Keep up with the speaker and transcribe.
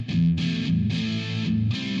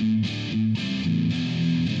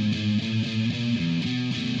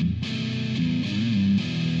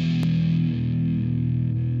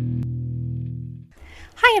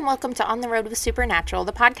Hi, and welcome to On the Road with Supernatural,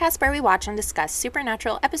 the podcast where we watch and discuss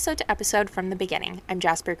Supernatural episode to episode from the beginning. I'm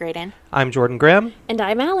Jasper Graydon. I'm Jordan Graham. And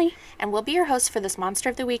I'm Allie. And we'll be your hosts for this Monster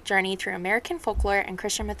of the Week journey through American folklore and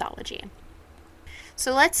Christian mythology.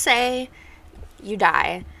 So let's say you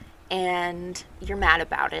die, and you're mad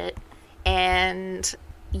about it, and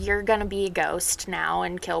you're gonna be a ghost now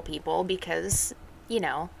and kill people because, you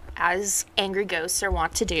know, as angry ghosts are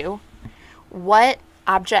wont to do. What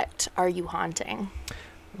object are you haunting?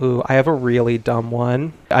 Ooh, I have a really dumb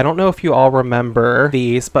one. I don't know if you all remember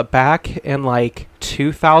these, but back in like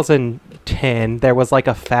 2010, there was like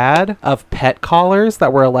a fad of pet collars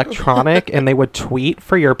that were electronic and they would tweet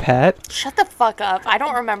for your pet. Shut the fuck up. I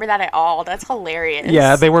don't remember that at all. That's hilarious.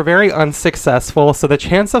 Yeah, they were very unsuccessful. So the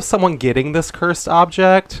chance of someone getting this cursed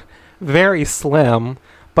object, very slim.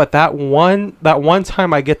 But that one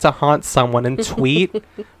time I get to haunt someone and tweet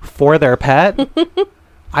for their pet,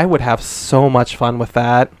 I would have so much fun with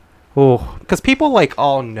that. Ooh, because people like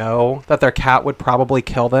all know that their cat would probably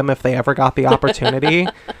kill them if they ever got the opportunity.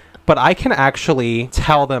 But I can actually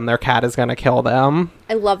tell them their cat is going to kill them.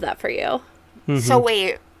 I love that for you. Mm-hmm. So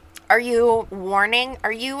wait, are you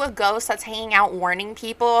a ghost that's hanging out warning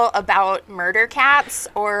people about murder cats?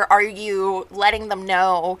 Or are you letting them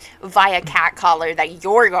know via cat collar that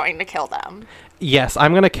you're going to kill them? Yes,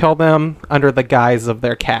 I'm going to kill them under the guise of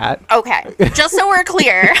their cat. Okay, just so we're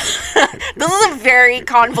clear, this is a very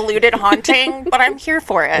convoluted haunting, but I'm here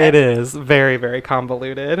for it. It is very, very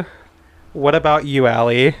convoluted. What about you,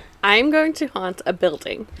 Allie? I'm going to haunt a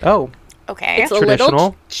building. Oh, Okay. It's a Traditional.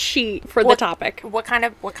 little cheat for the topic. What kind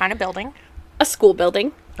of building? A school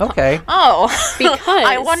building. okay. Oh, Because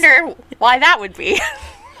I wonder why that would be.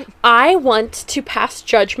 I want to pass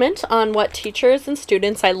judgment on what teachers and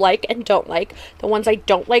students I like and don't like. The ones I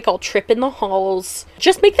don't like, I'll trip in the halls.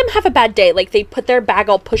 Just make them have a bad day. Like, they put their bag,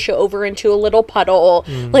 I'll push it over into a little puddle.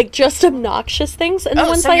 Like, just obnoxious things. And the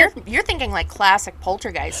ones So you're thinking like classic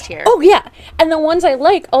poltergeist here. Oh, yeah. And the ones I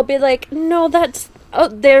like, I'll be like, no, that's... Oh,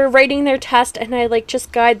 they're writing their test, and I, like,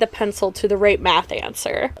 just guide the pencil to the right math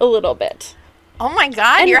answer a little bit. Oh my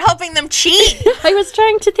god, you're helping them cheat. I was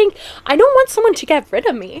trying to think, I don't want someone to get rid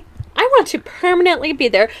of me. I want to permanently be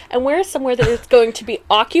there, and where is somewhere that is going to be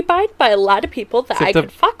occupied by a lot of people that I can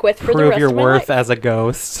fuck with for the Prove rest your of my worth life. as a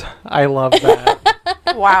ghost. I love that.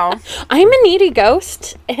 Wow. I'm a needy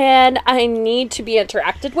ghost, and I need to be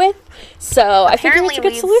interacted with, so I figure it's a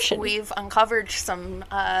good solution. We've uncovered some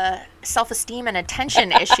self-esteem and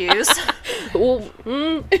attention issues.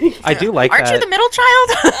 I do like Aren't that. you the middle child?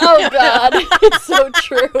 Oh, God. It's so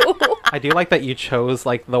true. I do like that you chose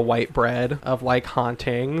like the white bread of like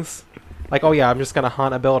hauntings. Like, oh yeah, I'm just gonna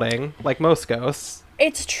haunt a building like most ghosts.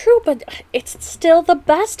 It's true, but it's still the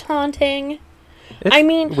best haunting. I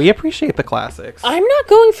mean, we appreciate the classics. I'm not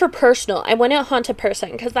going for personal. I want to haunt a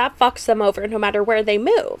person because that fucks them over no matter where they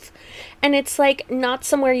move. And it's like not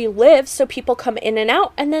somewhere you live, so people come in and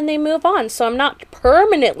out and then they move on. So I'm not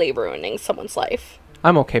permanently ruining someone's life.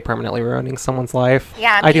 I'm okay permanently ruining someone's life.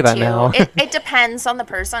 Yeah, I do that too. now. It depends on the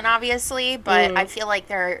person, obviously, but I feel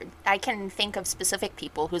like I can think of specific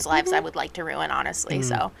people whose lives I would like to ruin, honestly.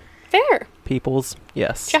 So Fair. People's,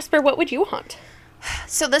 yes. Jasper, what would you haunt?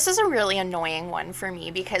 So this is a really annoying one for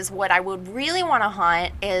me because what I would really want to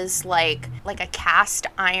haunt is like a cast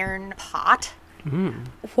iron pot.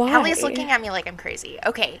 Why? Allie's looking at me like I'm crazy.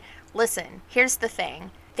 Okay, listen, here's the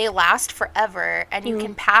thing. They last forever and you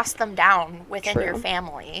can pass them down within your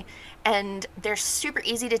family. And they're super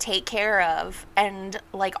easy to take care of. And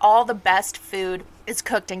like all the best food is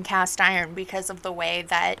cooked in cast iron because of the way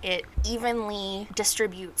that it evenly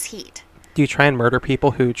distributes heat. Do you try and murder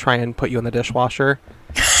people who try and put you in the dishwasher?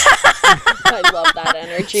 I love that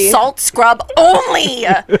energy. Salt scrub only!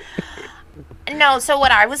 No, so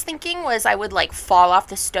what I was thinking was I would like fall off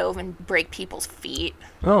the stove and break people's feet.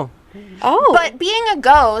 Oh. Oh. But being a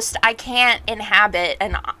ghost, I can't inhabit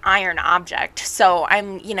an iron object. So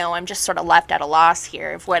I'm just sort of left at a loss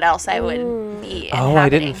here of what else I would be inhabiting. Oh, I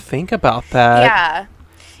didn't think about that. Yeah.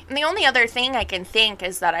 And the only other thing I can think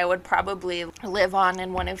is that I would probably live on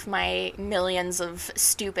in one of my millions of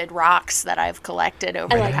stupid rocks that I've collected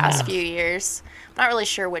over the past few years. I'm not really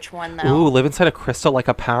sure which one, though. Ooh, live inside a crystal like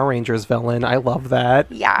a Power Rangers villain. I love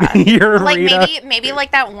that. Yeah. You're like Rita. maybe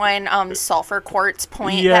like that one sulfur quartz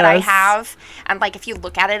point that I Yes. have. And like if you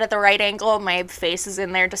look at it at the right angle, my face is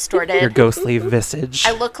in there distorted. Your ghostly visage.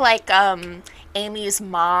 I look like Amy's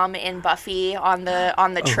mom in Buffy on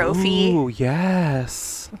the trophy. Ooh,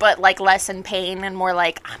 yes. But like less in pain and more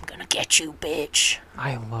like, I'm gonna get you, bitch.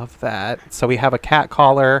 I love that. So we have a cat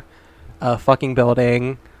collar, a fucking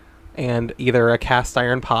building, and either a cast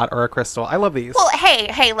iron pot or a crystal. I love these. Well,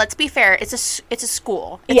 hey, let's be fair. It's a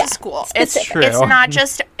school. It's Yeah, a school. specific. True.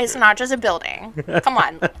 It's not just a building. Come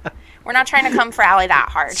on. We're not trying to come for Allie that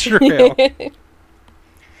hard. True.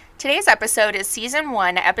 Today's episode is season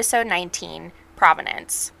 1, episode 19,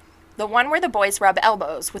 Provenance. The one where the boys rub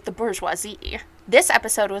elbows with the bourgeoisie. This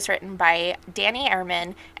episode was written by Danny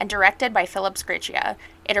Ehrman and directed by Philip Sgriccia.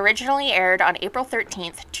 It originally aired on April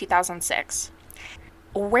 13th, 2006.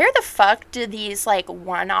 Where the fuck did these, like,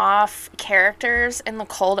 one-off characters in the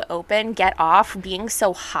cold open get off being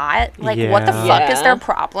so hot? Like, what the Yeah. fuck is their Yeah.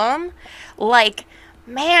 problem? Like,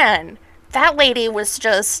 man, that lady was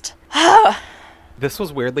just... This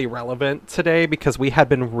was weirdly relevant today because we had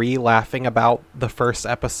been laughing about the first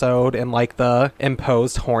episode and like the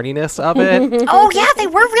imposed horniness of it. Oh, yeah, they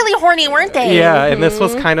were really horny, weren't they? Yeah, and this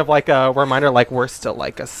was kind of like a reminder, like we're still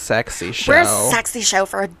like a sexy show. We're a sexy show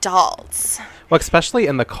for adults. Well, especially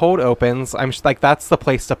in the cold opens, like that's the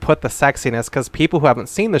place to put the sexiness because people who haven't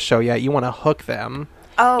seen the show yet, you want to hook them.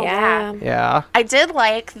 Oh, yeah. Yeah. Yeah. I did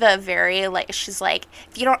like the very, like, she's like,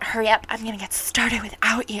 if you don't hurry up, I'm going to get started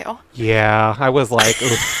without you. Yeah, I was like,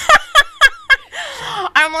 oof.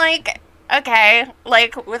 I'm like, okay,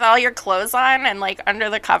 like, with all your clothes on and, like, under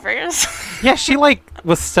the covers. Yeah, she like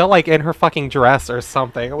was still like in her fucking dress or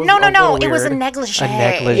something. It was No, a little it was a weird. negligee. A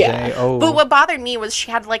negligee. Yeah. Oh. But what bothered me was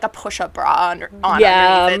she had, like, a push-up bra on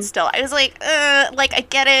Yeah. underneath it still. I was like, I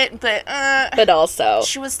get it, but, But also,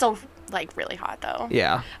 She was still, like, really hot, though.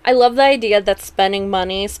 Yeah. I love the idea that spending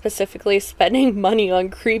money, specifically spending money on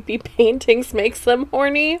creepy paintings, makes them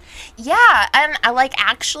horny. Yeah, and I like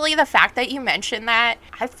actually the fact that you mentioned that,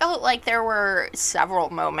 I felt like there were several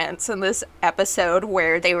moments in this episode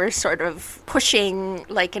where they were sort of pushing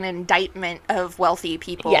like an indictment of wealthy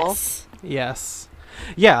people. Yes. Yes.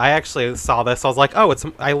 Yeah, I actually saw this. I was like, oh,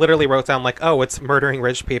 I literally wrote down like, oh, it's murdering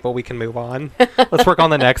rich people. We can move on. Let's work on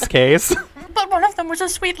the next case. But one of them was a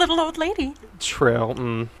sweet little old lady.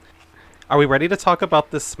 True. Are we ready to talk about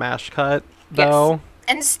this smash cut though?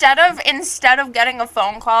 Instead of getting a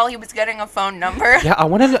phone call, he was getting a phone number. Yeah, I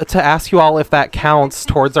wanted to ask you all if that counts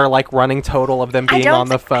towards our like running total of them being on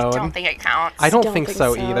the phone. I don't think it counts. I don't Don't think think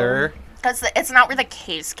so so. either. Because it's not where the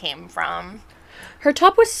case came from. Her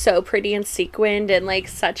top was so pretty and sequined and like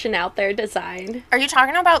such an out there design. Are you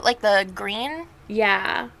talking about like the green?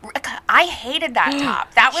 Yeah. I hated that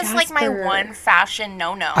top. That was like my Jasper. one fashion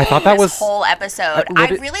no-no. I thought that this was- whole episode. would I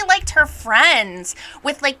it- really liked her friends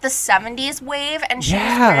with like the 70s wave, and she was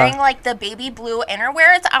Yeah. wearing like the baby blue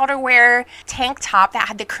innerwear, it's outerwear tank top that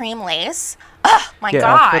had the cream lace. Oh my Yeah,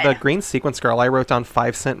 god. for the green sequence girl, I wrote down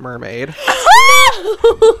 5-cent mermaid.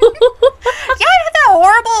 Yeah, it had that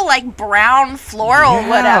horrible like brown floral Yeah.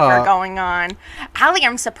 whatever going on. Allie,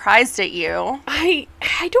 I'm surprised at you. I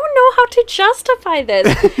don't know how to justify this.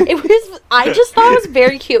 I just thought it was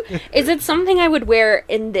very cute. Is it something I would wear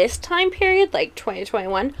in this time period, like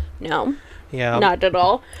 2021? No, Yeah. not at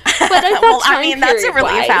all. But I thought Well, I time mean, that's a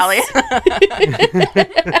relief, period-wise-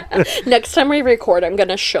 Allie. Next time we record, I'm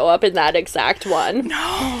gonna show up in that exact one.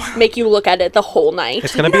 No. Make you look at it the whole night.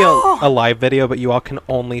 It's going to be a live video, but you all can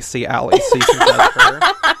only see Allie, so you can judge her.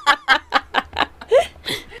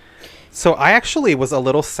 So I actually was a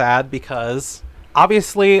little sad because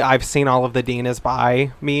obviously I've seen all of the Dean is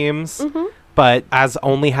bi memes, but as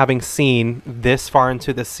only having seen this far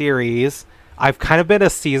into the series, I've kind of been a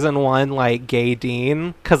season 1 like gay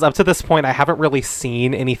Dean, because up to this point I haven't really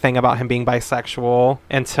seen anything about him being bisexual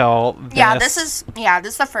until this. Yeah, this is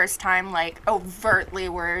the first time like overtly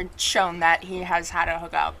we're shown that he has had a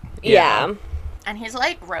hookup, Yeah. and he's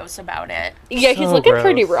like gross about it. Yeah, he's So looking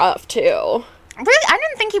pretty gross. rough too. Really, I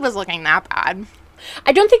didn't think he was looking that bad.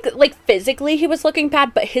 I don't think like physically he was looking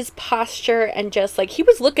bad, but his posture and just like he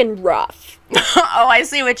was looking rough. Oh, I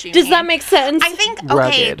see what you Does mean. that make sense? I think okay.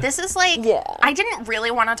 Rugged. This is like Yeah. I didn't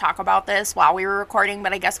really want to talk about this while we were recording,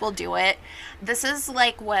 but I guess we'll do it. This is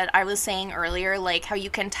like what I was saying earlier, like how you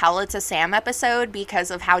can tell it's a Sam episode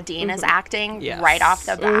because of how Dean is acting Yes. right off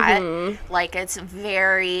the bat. Like it's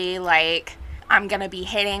very like I'm gonna be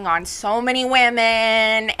hitting on so many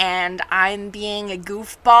women, and I'm being a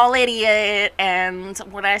goofball idiot, and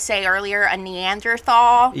what I say earlier, a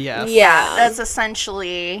Neanderthal. Yes. Yeah. That's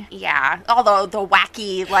essentially, yeah. Although the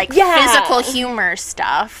wacky, like, Yeah. physical humor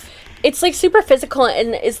stuff. It's like super physical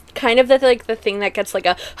and is kind of the thing that gets like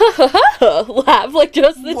a laugh, like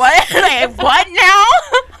just this. What? Like, what now?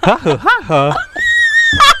 Ha ha ha ha.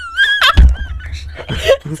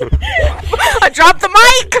 I dropped the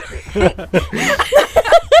mic!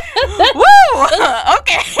 Woo!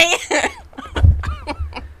 Okay.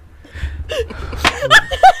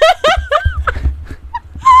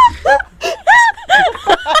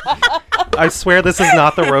 I swear this is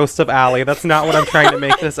not the roast of Allie. That's not what I'm trying to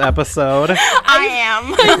make this episode. I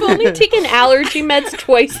am. I've only taken allergy meds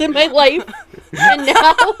twice in my life. And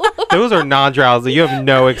now... Those are non-drowsy. You have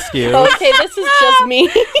no excuse. Okay, this is just me.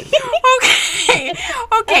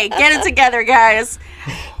 Okay, get it together, guys.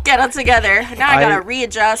 Get it together. Now I gotta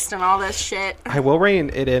readjust and all this shit. I will rein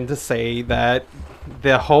it in to say that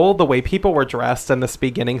the way people were dressed in this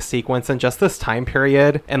beginning sequence and just this time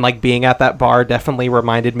period and like being at that bar definitely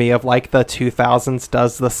reminded me of like the 2000s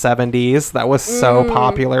does the 70s. That was so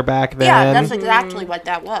popular back then. Yeah, that's exactly what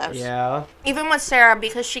that was. Yeah. Even with Sarah,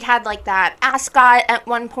 because she had like that ascot at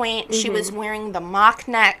one point, she was wearing the mock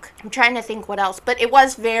neck. I'm trying to think what else, but it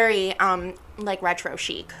was very like retro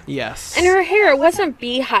chic. Yes. And her hair, it wasn't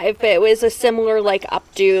beehive, but it was a similar like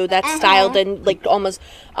updo that's styled and like almost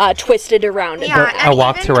twisted around. Yeah, A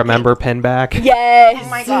walk to remember pin back. Yes. Oh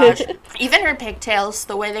my gosh. Even her pigtails,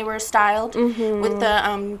 the way they were styled with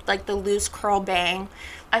the like the loose curl bang.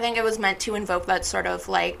 I think it was meant to invoke that sort of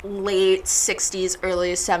like late 60s,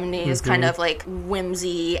 early 70s kind of like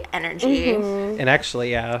whimsy energy. And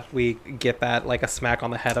actually, yeah, we get that like a smack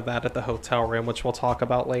on the head of that at the hotel room, which we'll talk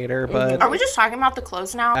about later. But Are we just talking about the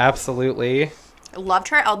clothes now? absolutely. Loved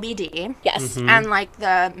her LBD. Yes. And like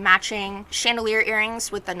the matching chandelier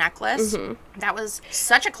earrings with the necklace. That was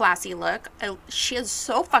such a classy look. She is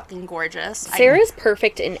so fucking gorgeous. Sarah's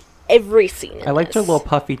perfect in every scene. In I liked her this. little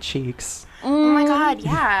puffy cheeks. Oh my god,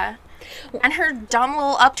 yeah. And her dumb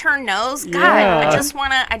little upturned nose. God, Yeah. I just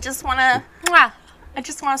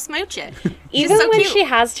wanna smooch it. Even so when cute. she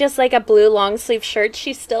has just like a blue long sleeve shirt,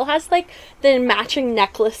 she still has like the matching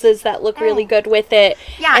necklaces that look really good with it.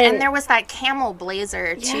 Yeah, and there was that camel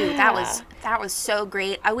blazer too. Yeah. That was so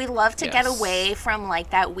great. We love to get Yes. away from like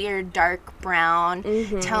that weird dark brown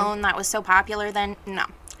tone that was so popular then. No.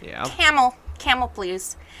 Yeah. Camel,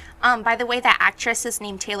 please. By the way, that actress is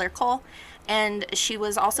named Taylor Cole, and she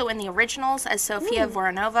was also in the originals as Sofia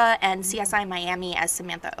Voronova and CSI Miami as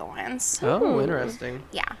Samantha Owens. Oh, interesting.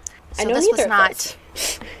 Yeah. I So know this was neither of not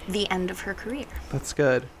those. the end of her career. That's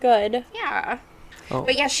good. Good. Yeah. Oh.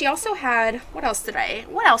 But yeah, she also had what else did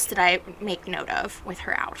I make note of with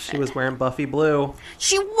her outfit? She was wearing Buffy blue.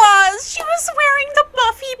 She was wearing the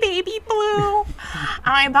Buffy baby blue.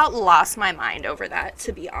 I about lost my mind over that,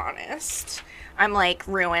 to be honest. I'm like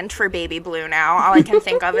ruined for baby blue now. All I can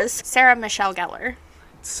think of is Sarah Michelle Gellar.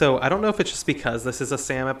 So I don't know if it's just because this is a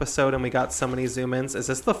Sam episode and we got so many zoom-ins. Is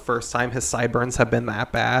this the first time his sideburns have been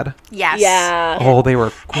that bad? Yes. Yeah. Oh, they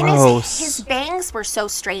were And gross. his bangs were so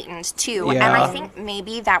straightened too. And Yeah. I think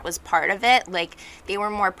maybe that was part of it. Like they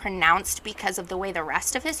were more pronounced because of the way the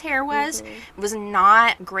rest of his hair was. It was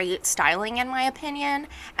not great styling in my opinion.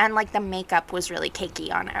 And like the makeup was really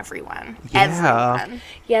cakey on everyone. Yeah. Everyone.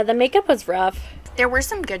 Yeah, the makeup was rough. There were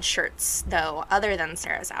some good shirts though, other than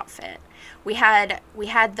Sarah's outfit. We had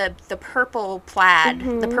the purple plaid,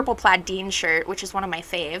 the purple plaid Dean shirt, which is one of my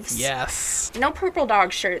faves. Yes. No purple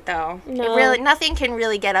dog shirt though. No. Nothing can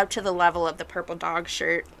really get up to the level of the purple dog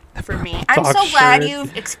shirt for me. I'm dog so glad shirt.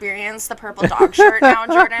 you've experienced the purple dog shirt now,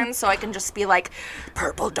 Jordan, so I can just be like,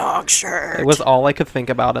 purple dog shirt. It was all I could think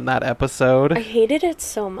about in that episode. I hated it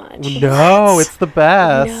so much. No, it's the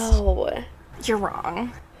best. No. You're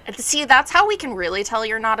wrong. See, that's how we can really tell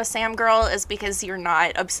you're not a Sam girl is because you're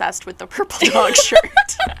not obsessed with the purple dog shirt.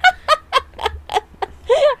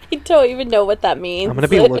 I don't even know what that means. I'm going to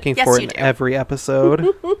be looking Yes, for it you in do. every episode.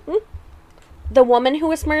 The woman who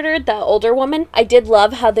was murdered, the older woman, I did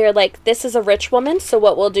love how they're like, this is a rich woman, so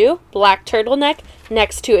what we'll do, black turtleneck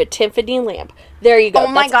next to a Tiffany lamp. There you go. Oh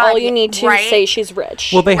my That's God, all you need to right? say she's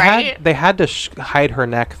rich. Well, they Right? had to hide her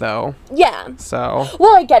neck though. yeah. So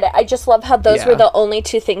Well, I get it. I just love how those were Yeah. the only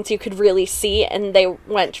two things you could really see, and they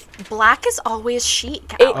went. Black is always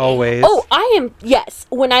chic. It- Allie. always. Oh, I am. Yes.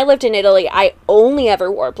 When I lived in Italy, I only ever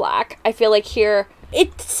wore black. I feel like here,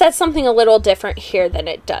 it says something a little different here than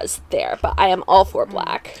it does there, but I am all for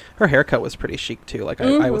black. Her haircut was pretty chic too. Like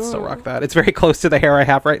I would still rock that. It's very close to the hair I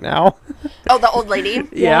have right now. Oh, the old lady?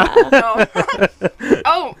 Yeah.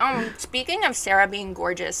 Speaking of Sarah being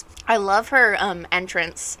gorgeous, I love her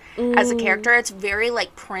entrance as a character. It's very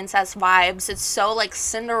like princess vibes. It's so like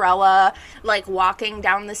Cinderella, like walking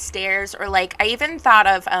down the stairs, or like I even thought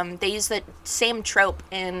of they use the same trope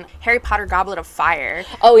in Harry Potter Goblet of Fire.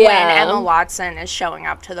 Oh, when yeah. Emma Watson is showing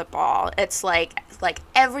up to the ball. It's like like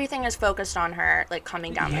everything is focused on her, like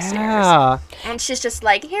coming down the stairs. Yeah. And she's just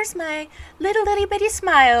like, here's my little itty bitty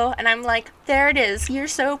smile. And I'm like, there it is. You're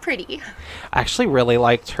so pretty. I actually really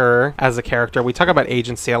liked her as a character. We talk about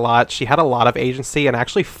agency a lot. She had a lot of agency and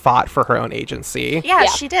actually fought for her own agency. Yeah, Yeah.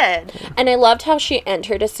 she did. And I loved how she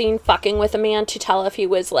entered a scene fucking with a man to tell if he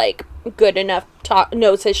was, like, good enough,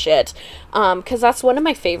 knows his shit. Because that's one of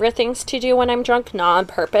my favorite things to do when I'm drunk, not on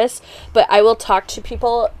purpose. But I will talk to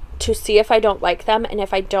people to see if I don't like them. And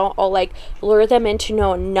if I don't, I'll, like, lure them in to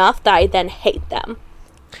know enough that I then hate them.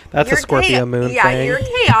 That's a Scorpio moon thing. Your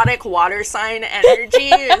chaotic water sign energy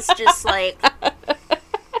is just like...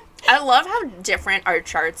 I love how different our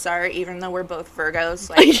charts are, even though we're both Virgos.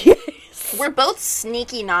 Like, Yes. we're both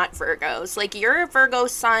sneaky not Virgos. Like, you're a Virgo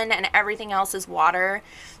sun and everything else is water.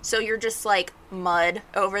 So you're just like mud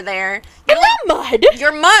over there. You're I'm not mud.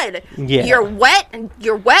 You're mud. Yeah.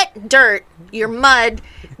 You're wet dirt. You're mud.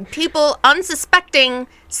 People unsuspecting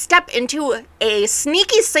step into a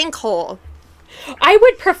sneaky sinkhole. I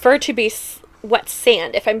would prefer to be wet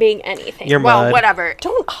sand if I'm being anything. You're Well, mud. whatever.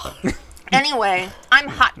 Don't. Anyway, I'm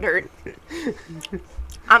hot dirt.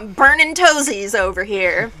 I'm burning toesies over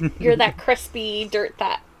here. You're that crispy dirt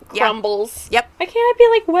that Yeah. crumbles. Yep. Why can't I be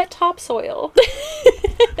like wet topsoil?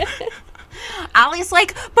 Allie's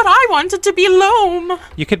like, but I want it to be loam.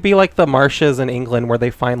 You could be like the marshes in England where they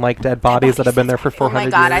find like dead bodies that have been there for Oh 400 my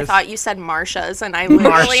god, years. I thought you said Marsha's, and I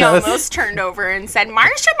literally Marsha's. almost turned over and said,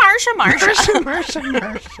 Marsha.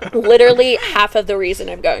 Literally half of the reason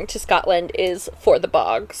I'm going to Scotland is for the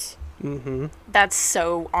bogs. That's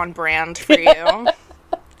so on brand for you.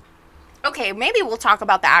 Okay, maybe we'll talk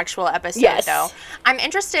about the actual episode, Yes. though. I'm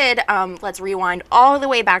interested, let's rewind all the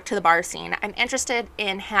way back to the bar scene. I'm interested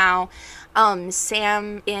in how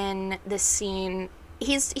Sam in this scene,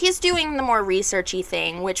 he's doing the more researchy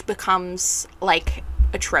thing, which becomes like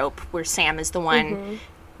a trope where Sam is the one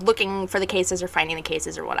looking for the cases or finding the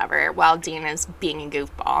cases or whatever, while Dean is being a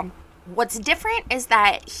goofball. What's different is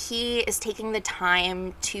that he is taking the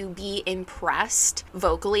time to be impressed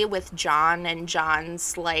vocally with John and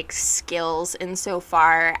John's like skills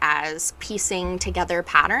insofar as piecing together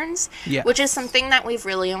patterns, Yes. which is something that we've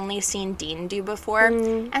really only seen Dean do before,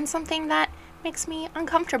 and something that makes me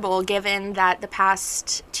uncomfortable given that the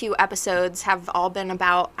past 2 episodes have all been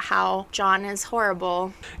about how John is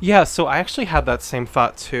horrible. Yeah, so I actually had that same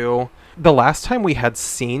thought too. The last time we had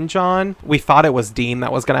seen John, we thought it was Dean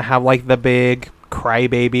that was going to have like the big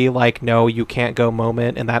crybaby, like, no, you can't go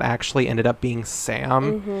moment. And that actually ended up being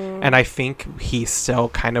Sam. And I think he's still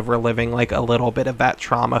kind of reliving like a little bit of that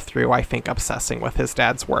trauma through, I think, obsessing with his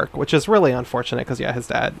dad's work, which is really unfortunate because, yeah, his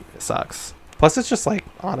dad sucks. Plus, it's just like,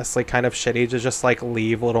 honestly, kind of shitty to just like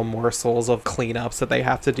leave little morsels of cleanups that they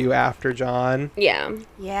have to do after John. Yeah.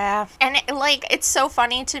 Yeah. And it's so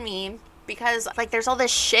funny to me because like there's all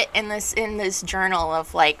this shit in this journal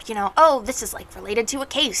of like, you know, oh, this is like related to a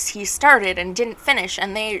case he started and didn't finish,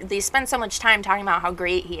 and they spend so much time talking about how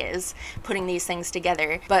great he is putting these things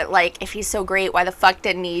together. But like, if he's so great, why the fuck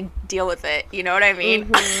didn't he deal with it? You know what I mean?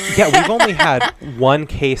 Yeah, we've only had one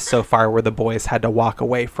case so far where the boys had to walk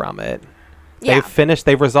away from it. Yeah.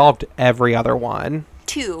 They've resolved every other one.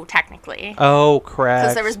 2 technically. Oh, correct.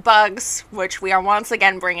 Because there was bugs, which we are once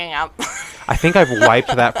again bringing up. I think I've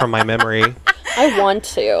wiped that from my memory. I want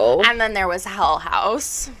to. And then there was Hell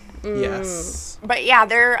House. Yes. But yeah,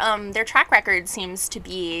 their track record seems to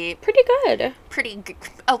be Pretty good.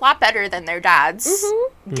 a lot better than their dad's,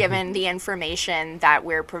 given the information that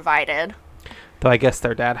we're provided. Though I guess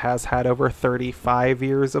their dad has had over 35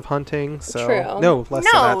 years of hunting, so... True. No, less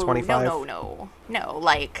than that, 25. No,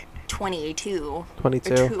 like 22.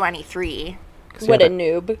 22. Or 23. 'Cause What yeah, a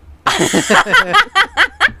noob.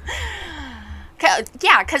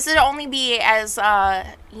 Yeah, because it'd only be as,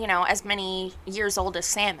 as many years old as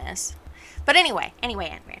Sam is. But anyway.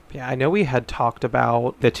 Yeah, I know we had talked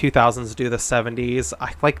about the 2000s do the 70s.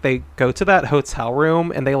 I like they go to that hotel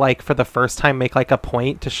room and they like for the first time make like a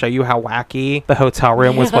point to show you how wacky the hotel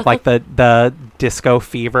room was with like the disco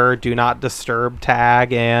fever, do not disturb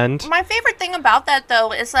tag, and My favorite thing about that,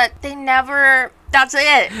 though, is that that's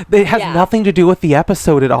it. they have Yeah. nothing to do with the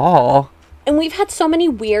episode at all. And we've had so many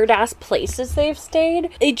weird ass places they've stayed.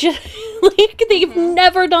 It just like they've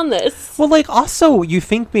never done this. Well, like, also, you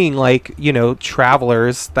think being, like, you know,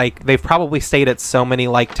 travelers, like, they've probably stayed at so many,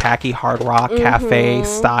 like, tacky Hard Rock Cafe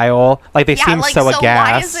style. Like, they seem so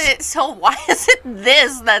aghast. Why is it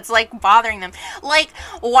this that's, like, bothering them? Like,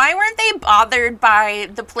 why weren't they bothered by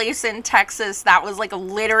the place in Texas that was, like,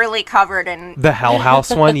 literally covered in... The Hell House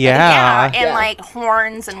one, yeah. and, like,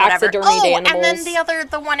 horns and Taxidermied whatever. Oh, animals. and then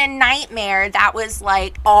the one in Nightmare there that was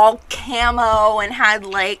like all camo and had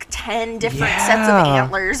like 10 different sets of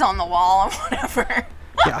antlers on the wall or whatever.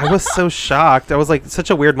 Yeah, I was so shocked. I was like,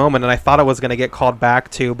 such a weird moment, and I thought I was going to get called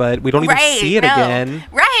back to, but we don't even see it again.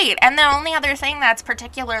 Right, and the only other thing that's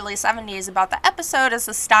particularly 70s about the episode is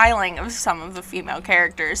the styling of some of the female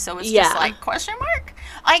characters, so it's just like, question mark?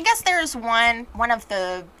 I guess there's one of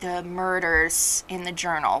the murders in the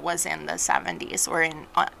journal was in the 70s, or in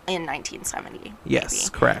 1970. Yes,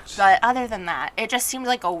 maybe. Correct. But other than that, it just seems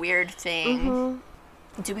like a weird thing.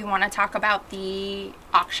 Mm-hmm. Do we want to talk about the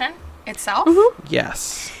auction itself?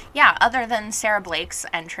 Yes. Yeah, other than Sarah Blake's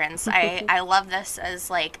entrance, I love this as,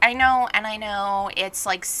 like, I know it's,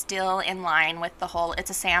 like, still in line with the whole it's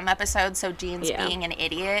a Sam episode, so Dean's being an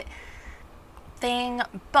idiot thing,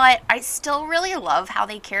 but I still really love how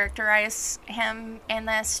they characterize him in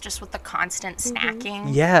this, just with the constant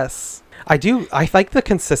snacking. Yes. I do. I like the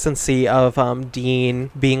consistency of Dean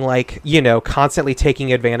being, like, you know, constantly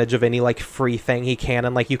taking advantage of any, like, free thing he can,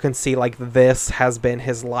 and, like, you can see, like, this has been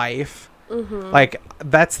his life. Like,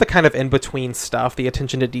 that's the kind of in-between stuff, the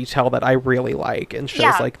attention to detail that I really like in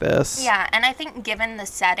shows like this. Yeah, and I think given the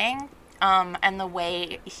setting and the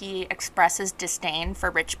way he expresses disdain for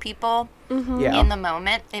rich people in the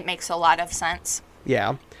moment, it makes a lot of sense.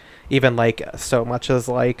 Yeah. Even, like, so much as,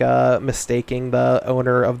 like, mistaking the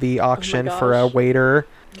owner of the auction for a waiter.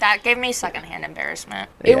 That gave me secondhand embarrassment.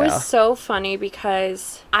 It was so funny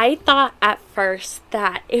because I thought at first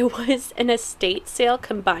that it was an estate sale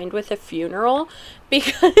combined with a funeral,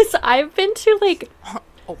 because I've been to, like,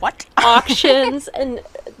 what? auctions and,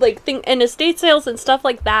 like, and estate sales and stuff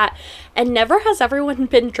like that, and never has everyone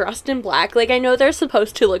been dressed in black. Like, I know they're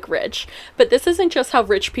supposed to look rich, but this isn't just how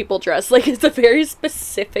rich people dress. Like, it's a very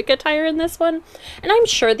specific attire in this one, and I'm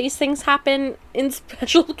sure these things happen in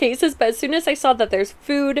special cases, but as soon as I saw that there's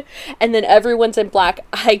food and then everyone's in black,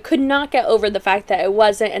 I could not get over the fact that it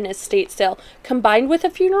wasn't an estate sale combined with a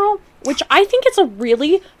funeral, which I think is a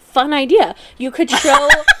really fun idea. You could show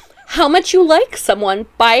how much you like someone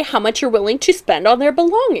by how much you're willing to spend on their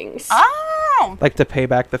belongings. Oh! Like, to pay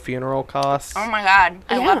back the funeral costs. Oh my god,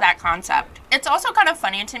 I love that concept. It's also kind of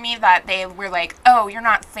funny to me that they were like, oh, you're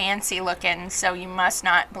not fancy looking, so you must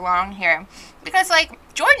not belong here. Because, like,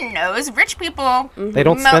 Jordan knows rich people... They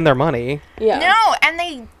don't spend their money. Yeah. No, and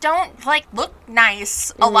they don't, like, look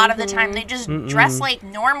nice a lot of the time. They just dress like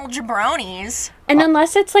normal jabronis. And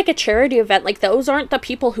unless it's, like, a charity event, like, those aren't the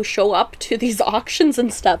people who show up to these auctions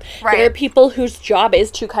and stuff. Right. They're people whose job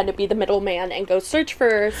is to kind of be the middleman and go search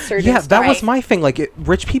for certain stuff. That was my thing. Like,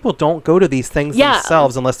 rich people don't go to these things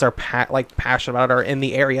themselves unless they're, passionate about it or in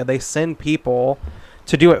the area. They send people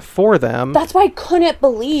to do it for them. That's why I couldn't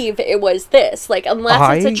believe it was this. Like,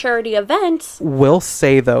 unless it's a charity event. Will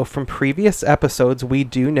say, though, from previous episodes, we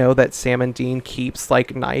do know that Sam and Dean keeps,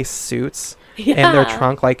 like, nice suits in their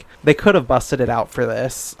trunk. Like, they could have busted it out for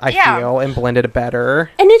this, I feel, and blended it better.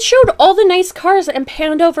 And it showed all the nice cars and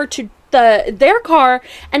panned over to their car,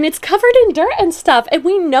 and it's covered in dirt and stuff, and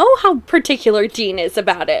we know how particular Dean is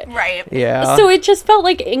about it. Right. Yeah. So it just felt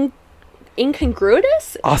like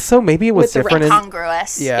incongruous. Also, maybe it was different.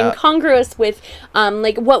 Incongruous. Incongruous with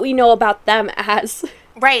like what we know about them as.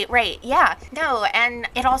 Right, yeah. No, and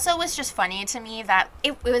it also was just funny to me that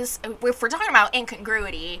it was, if we're talking about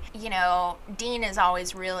incongruity, you know, Dean is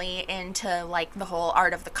always really into, like, the whole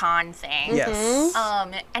art of the con thing. Yes.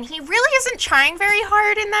 And he really isn't trying very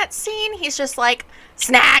hard in that scene. He's just like,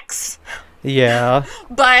 snacks. Yeah.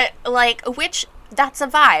 But, like, that's a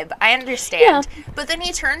vibe. I understand. Yeah. But then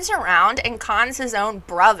he turns around and cons his own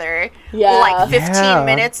brother, like, 15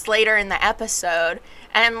 minutes later in the episode.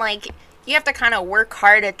 And, like, you have to kind of work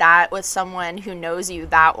hard at that with someone who knows you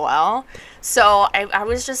that well. So I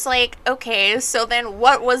was just like, okay, so then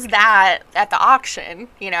what was that at the auction,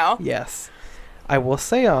 you know? Yes. I will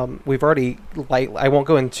say, we've already, like, I won't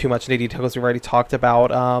go into too much into detail because we've already talked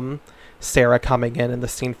about Sarah coming in and the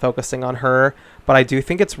scene focusing on her. But I do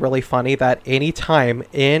think it's really funny that any time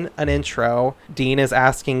in an intro, Dean is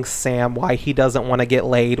asking Sam why he doesn't want to get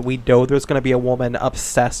laid. We know there's going to be a woman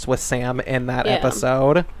obsessed with Sam in that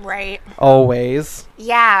episode. Right. Always.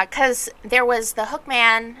 Yeah, because there was the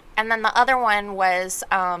Hookman, and then the other one was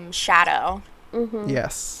Shadow. Mm-hmm.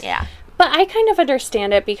 Yes. Yeah. But I kind of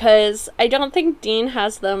understand it because I don't think Dean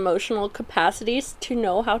has the emotional capacities to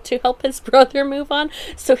know how to help his brother move on.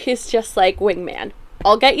 So he's just like, wingman,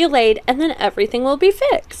 I'll get you laid and then everything will be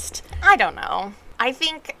fixed. I don't know. I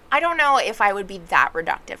think I don't know if I would be that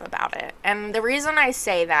reductive about it. And the reason I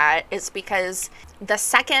say that is because the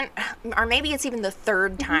second, or maybe it's even the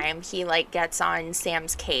third time he, like, gets on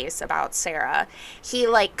Sam's case about Sarah, he,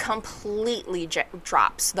 like, completely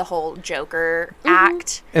drops the whole Joker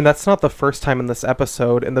act. And that's not the first time in this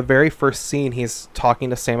episode. In the very first scene, he's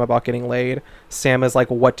talking to Sam about getting laid. Sam is like,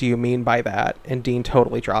 what do you mean by that? And Dean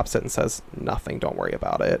totally drops it and says, nothing, don't worry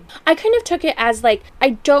about it. I kind of took it as, like,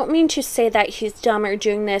 I don't mean to say that he's dumb or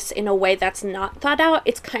doing this in a way that's not thought out.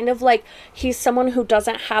 It's kind of like he's someone who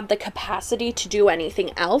doesn't have the capacity to do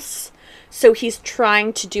anything else. So he's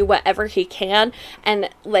trying to do whatever he can. And,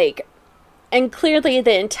 like, and clearly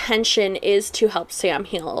the intention is to help Sam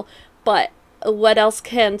heal. But what else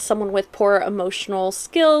can someone with poor emotional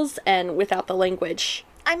skills and without the language?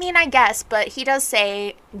 I mean, I guess, but he does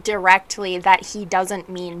say directly that he doesn't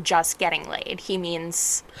mean just getting laid. He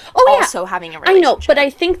means also having a relationship. I know, but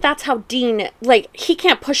I think that's how Dean, like, he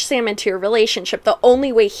can't push Sam into a relationship. The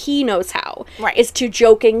only way he knows how is to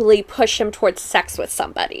jokingly push him towards sex with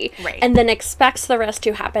somebody. Right. And then expects the rest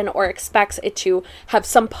to happen or expects it to have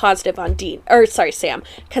some positive on Sam.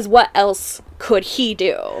 Because what else could he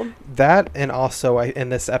do? That, and also in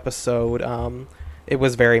this episode, it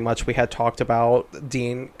was very much, we had talked about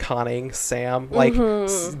Dean conning Sam. Like,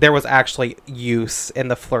 there was actually use in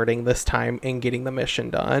the flirting this time in getting the mission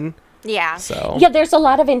done. Yeah. So. Yeah, there's a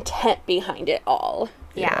lot of intent behind it all.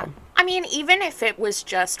 Yeah. I mean, even if it was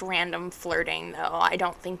just random flirting, though, I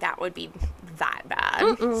don't think that would be that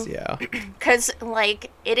bad. Yeah. Because, like,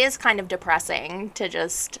 it is kind of depressing to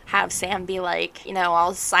just have Sam be like, you know,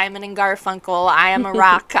 all Simon and Garfunkel, I am a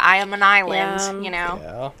rock, I am an island, you know?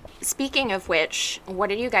 Yeah. Speaking of which, what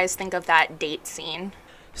did you guys think of that date scene?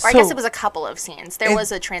 Or I guess it was a couple of scenes. There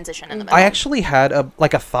was a transition in the middle. I actually had a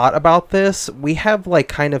thought about this. We have, like,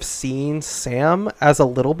 kind of seen Sam as a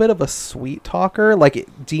little bit of a sweet talker. Like,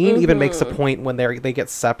 Dean even makes a point when they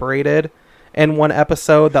get separated in one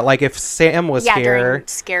episode that, like, if Sam was here during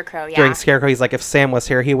Scarecrow, he's like, if Sam was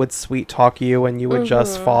here, he would sweet talk you and you would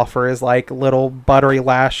just fall for his, like, little buttery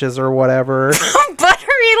lashes or whatever.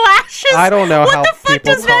 Buttery lashes? I don't know how what the fuck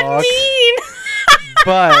people does that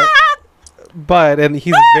talk. But and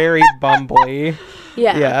he's very bumbly.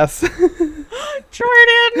 Yeah. Yes.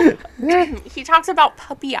 Jordan. He talks about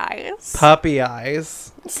puppy eyes. Puppy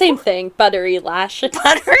eyes. Same thing. Buttery lashes.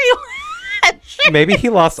 Buttery lashes. Maybe he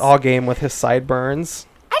lost all game with his sideburns.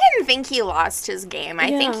 I didn't think he lost his game. I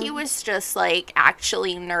think he was just, like,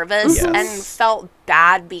 actually nervous and felt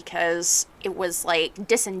bad because it was, like,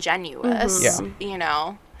 disingenuous, you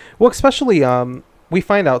know? Well, especially, we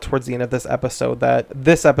find out towards the end of this episode that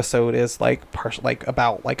this episode is, like,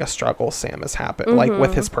 about, like, a struggle Sam has happened, like,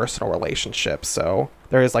 with his personal relationship. So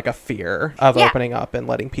there is, like, a fear of opening up and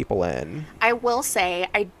letting people in. I will say,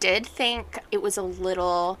 I did think it was a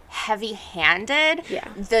little heavy-handed. Yeah.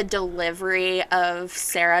 The delivery of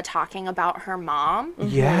Sarah talking about her mom.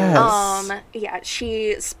 Yes. Yeah,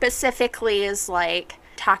 she specifically is, like,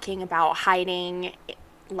 talking about hiding,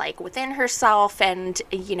 like, within herself and,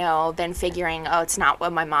 you know, then figuring, oh, it's not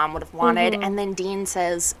what my mom would have wanted. And then Dean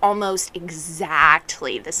says almost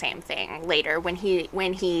exactly the same thing later when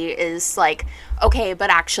he is like, okay, but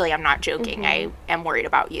actually I'm not joking. I am worried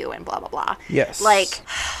about you and blah, blah, blah. Yes. Like,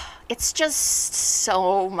 it's just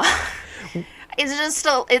so much.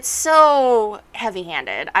 It's so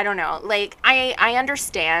heavy-handed. I don't know. Like, I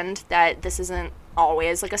understand that this isn't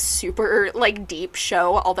always, like, a super, like, deep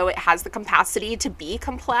show, although it has the capacity to be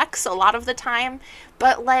complex a lot of the time.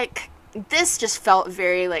 But, like, this just felt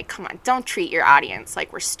very, like, come on, don't treat your audience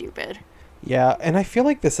like we're stupid. Yeah, and I feel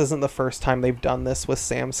like this isn't the first time they've done this with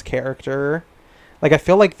Sam's character. Like, I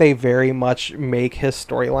feel like they very much make his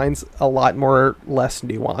storylines a lot more less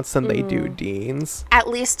nuanced than they do Dean's. At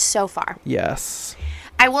least so far. Yes.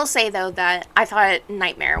 I will say, though, that I thought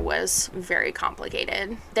Nightmare was very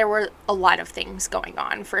complicated. There were a lot of things going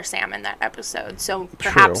on for Sam in that episode, so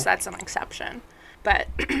perhaps that's an exception. But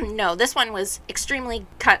no, this one was extremely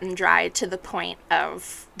cut and dry to the point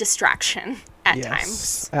of distraction at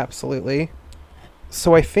times. Absolutely.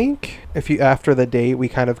 So I think after the date, we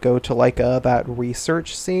kind of go to, like, that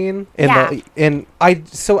research scene. I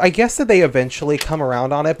guess that they eventually come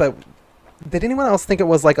around on it, but did anyone else think it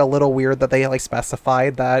was, like, a little weird that they, like,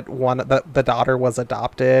 specified that the daughter was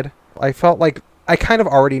adopted? I felt like I kind of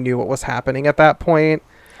already knew what was happening at that point.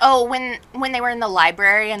 Oh, when they were in the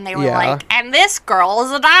library and they were like, and this girl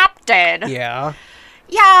is adopted. Yeah.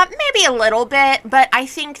 Yeah, maybe a little bit, but I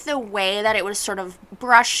think the way that it was sort of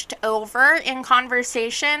brushed over in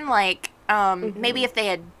conversation, like, maybe if they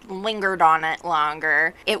had lingered on it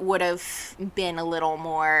longer, it would have been a little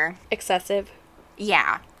more excessive.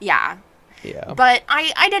 Yeah. Yeah. But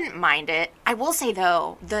I didn't mind it. I will say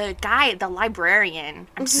though, the guy, the librarian,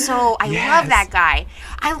 I Yes. love that guy.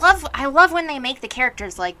 I love when they make the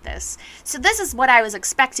characters like this. So this is what I was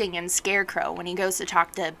expecting in Scarecrow when he goes to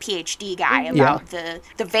talk to PhD guy about the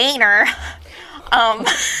Vayner.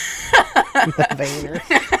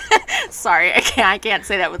 Vayner. Sorry, I can't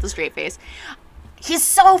say that with a straight face. He's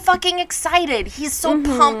so fucking excited. He's so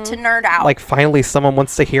pumped to nerd out. Like, finally someone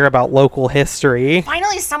wants to hear about local history.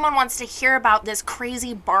 Finally, someone wants to hear about this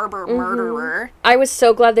crazy barber murderer. I was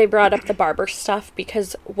so glad they brought up the barber stuff,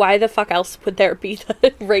 because why the fuck else would there be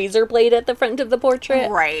the razor blade at the front of the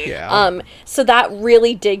portrait? Right. Yeah. So that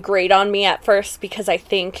really did grate on me at first, because I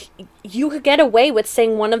think you could get away with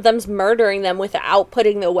saying one of them's murdering them without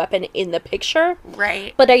putting the weapon in the picture.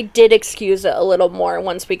 Right. But I did excuse it a little more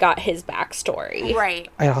once we got his backstory. Right.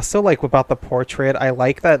 I also like about the portrait, I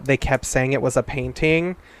like that they kept saying it was a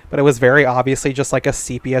painting, but it was very obviously just like a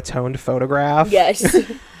sepia-toned photograph. Yes.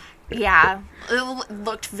 Yeah. It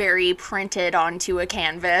looked very printed onto a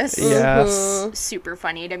canvas. Yes. Super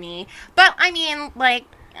funny to me. But, I mean, like...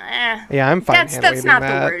 Yeah, I'm fine That's hand-waving not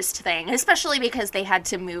that. the worst thing, especially because they had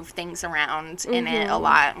to move things around in it a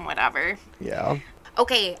lot and whatever. Yeah.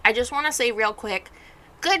 Okay, I just want to say real quick,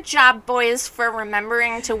 good job, boys, for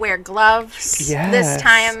remembering to wear gloves Yes. this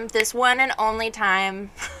time, this one and only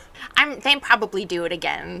time. They probably do it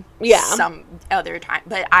again some other time,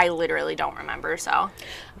 but I literally don't remember, so.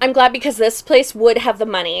 I'm glad, because this place would have the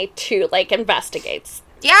money to, like, investigate.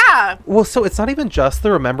 Yeah. Well, so it's not even just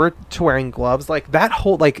the remember to wearing gloves. Like, that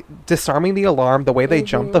whole, like, disarming the alarm, the way they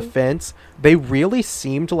jumped the fence, they really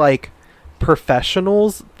seemed like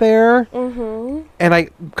professionals there. And I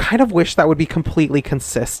kind of wish that would be completely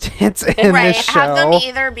consistent in Right, this show. have them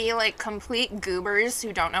either be, like, complete goobers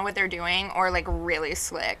who don't know what they're doing or, like, really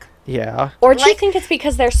slick. Yeah. Or do you Like- think it's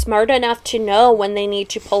because they're smart enough to know when they need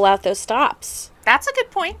to pull out those stops? That's a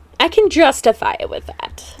good point. I can justify it with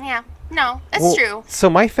that. Yeah. No, it's Well, true. So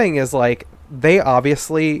my thing is, like, they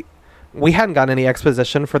obviously... We hadn't gotten any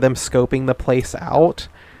exposition for them scoping the place out.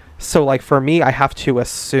 So, like, for me, I have to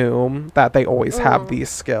assume that they always have these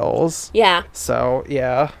skills. Yeah. So,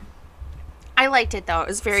 yeah. I liked it, though. It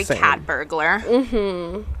was very Same. cat burglar.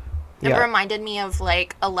 It Yeah. reminded me of,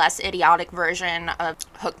 like, a less idiotic version of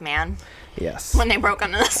Hookman Yes. when they broke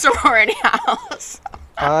into the sorority house.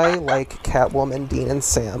 I like Catwoman, Dean, and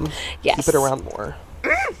Sam. Yes. Keep it around more.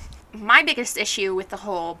 My biggest issue with the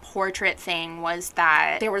whole portrait thing was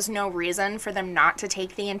that there was no reason for them not to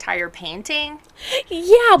take the entire painting.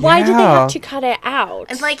 Yeah, why did they Yeah. have to cut it out?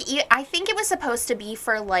 And, like, I think it was supposed to be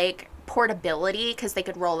for, like, portability because they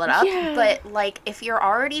could roll it up. Yeah. But, like, if you're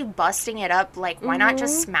already busting it up, like, why not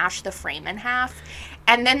just smash the frame in half?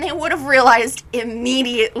 And then they would have realized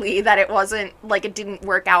immediately that it wasn't, like, it didn't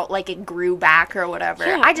work out, like it grew back or whatever.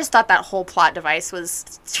 Yeah. I just thought that whole plot device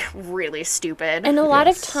was really stupid. And a lot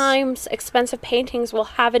of Yes. times, expensive paintings will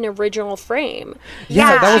have an original frame.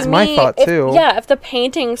 Yeah, that was To my me, thought, too. If the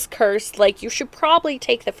painting's cursed, like, you should probably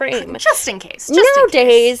take the frame. just in case. Just in case.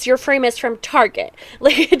 Nowadays, your frame is from Target.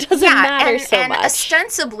 Like, it doesn't matter so and much.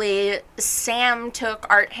 ostensibly, Sam took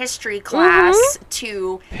art history class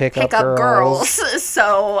to Pick pick up up girls. girls,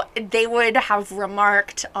 so they would have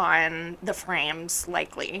remarked on the frames,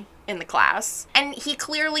 likely, in the class. And he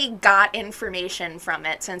clearly got information from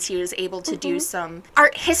it since he was able to do some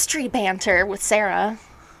art history banter with Sarah.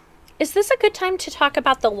 Is this a good time to talk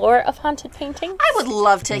about the lore of haunted paintings? I would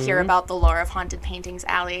love to hear about the lore of haunted paintings,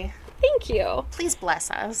 Allie. Thank you. Please bless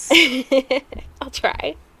us. I'll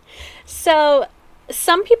try. So,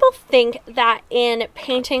 some people think that in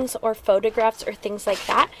paintings or photographs or things like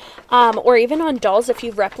that, or even on dolls, if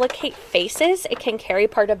you replicate faces, it can carry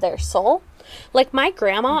part of their soul. Like my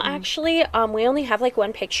grandma, actually, we only have like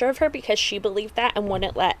one picture of her because she believed that and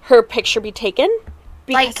wouldn't let her picture be taken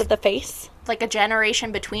because Like- of the face. Like a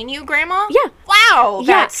generation between you, Grandma? Yeah. Wow,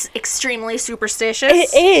 Yeah. that's extremely superstitious.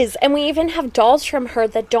 It is, and we even have dolls from her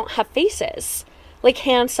that don't have faces, like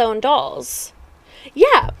hand-sewn dolls.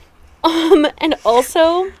 Yeah. And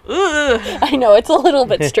also, I know it's a little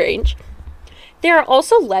bit strange. There are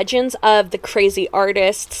also legends of the crazy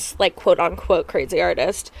artists, like quote-unquote crazy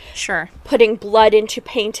artist, Sure. putting blood into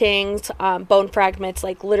paintings, bone fragments,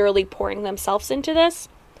 like literally pouring themselves into this.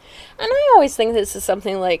 And I always think this is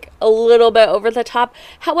something like a little bit over the top.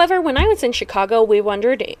 However, when I was in Chicago, we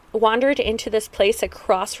wandered into this place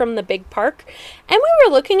across from the big park, and we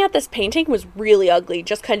were looking at this painting. It was really ugly,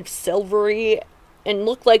 just kind of silvery and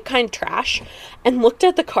looked like kind of trash, and looked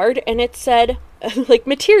at the card and it said like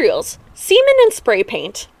materials, semen and spray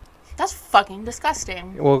paint. That's fucking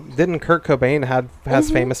disgusting. Well, didn't Kurt Cobain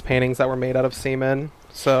has famous paintings that were made out of semen?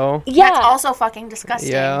 So Yeah. That's also fucking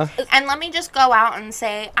disgusting. Yeah. And let me just go out and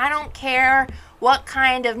say, I don't care what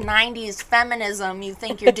kind of 90s feminism you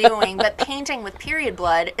think you're doing, but painting with period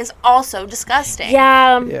blood is also disgusting.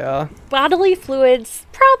 yeah. Bodily fluids,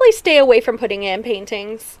 probably stay away from putting it in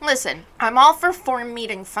paintings. Listen, I'm all for form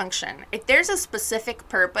meeting function. If there's a specific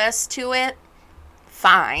purpose to it,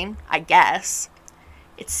 fine, I guess.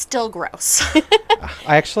 It's still gross.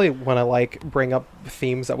 I actually want to like bring up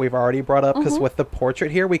themes that we've already brought up, because with the portrait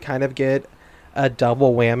here, we kind of get a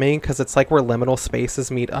double whammy, because it's like where liminal spaces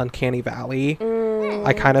meet uncanny valley.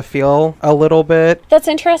 I kind of feel a little bit. That's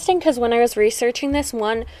interesting, because when I was researching this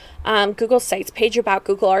one, Google Sites page about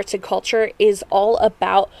Google Arts and Culture is all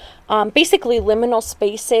about basically liminal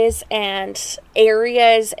spaces and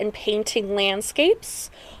areas and painting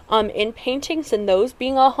landscapes in paintings, and those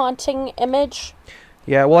being a haunting image.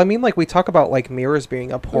 Yeah, well, I mean, like, we talk about, like, mirrors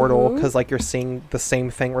being a portal because, like, you're seeing the same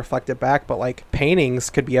thing reflected back, but, like, paintings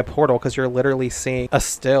could be a portal because you're literally seeing a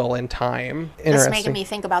still in time. It's making me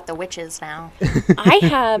think about the witches now. I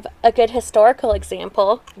have a good historical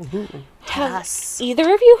example. Yes.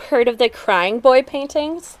 Either of you heard of the Crying Boy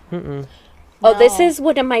paintings? Mm-mm. Oh, this No. is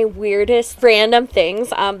one of my weirdest random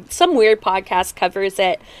things. Some weird podcast covers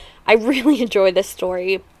it. I really enjoy this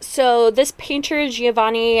story. So this painter,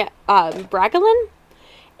 Giovanni Bragolin,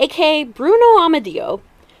 aka Bruno Amadeo,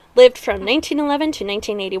 lived from 1911 to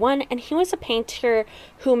 1981, and he was a painter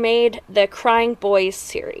who made the Crying Boys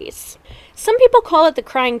series. Some people call it the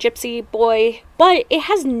Crying Gypsy Boy, but it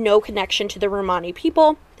has no connection to the Romani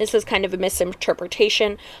people. This is kind of a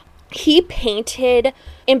misinterpretation. He painted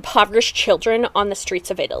impoverished children on the streets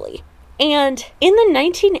of Italy. And in the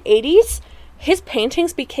 1980s, his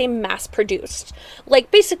paintings became mass-produced.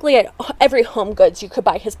 Like, basically at every Home Goods you could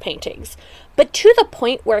buy his paintings. But to the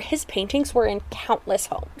point where his paintings were in countless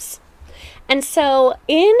homes. And so,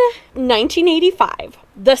 in 1985,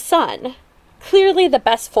 The Sun, clearly the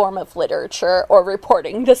best form of literature or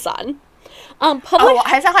reporting, The Sun, published... Oh,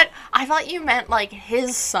 I thought you meant, like,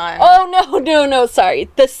 his son. Oh, no, sorry.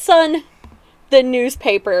 The Sun, the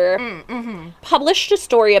newspaper, published a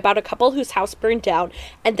story about a couple whose house burned down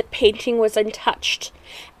and the painting was untouched.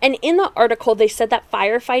 And in the article, they said that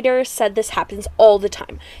firefighters said this happens all the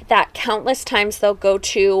time. That countless times they'll go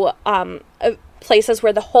to places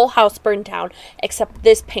where the whole house burned down, except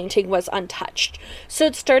this painting was untouched. So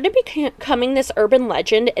it started becoming this urban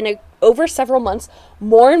legend, and over several months,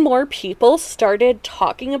 more and more people started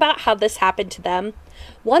talking about how this happened to them.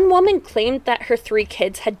 One woman claimed that her 3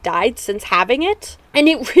 kids had died since having it, and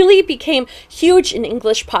it really became huge in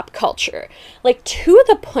English pop culture. Like, to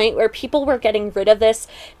the point where people were getting rid of this.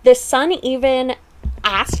 The Sun even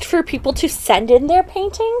asked for people to send in their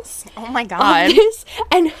paintings Oh my of god. this,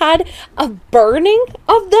 and had a burning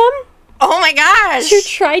of them Oh my gosh. to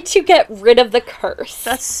try to get rid of the curse.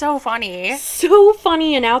 That's so funny. So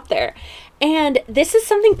funny and out there. And this is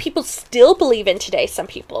something people still believe in today, some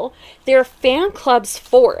people. There are fan clubs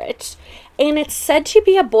for it. And it's said to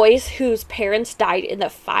be a boy whose parents died in the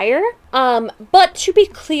fire. But to be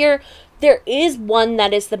clear, there is one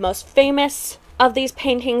that is the most famous of these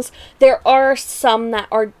paintings. There are some that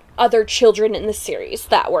are other children in the series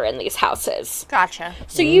that were in these houses. Gotcha.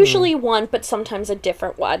 So usually one, but sometimes a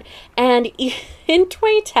different one. And in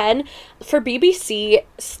 2010, for BBC,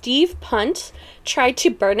 Steve Punt tried to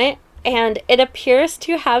burn it, and it appears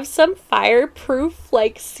to have some fireproof,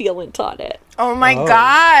 like, sealant on it. Oh my Oh.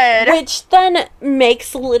 god. Which then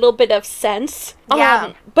makes a little bit of sense.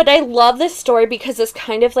 Yeah. But I love this story because it's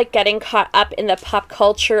kind of like getting caught up in the pop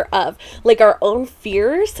culture of, like, our own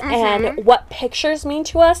fears and what pictures mean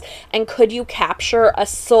to us. And could you capture a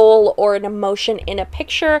soul or an emotion in a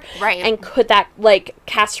picture? Right. And could that, like,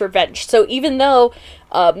 cast revenge? So even though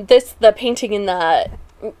the painting in the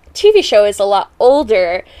TV show is a lot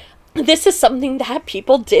older, this is something that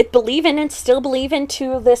people did believe in and still believe in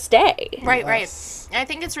to this day. Right, Yes. right. I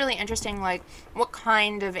think it's really interesting, like, what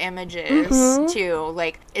kind of images, too.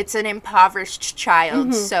 Like, it's an impoverished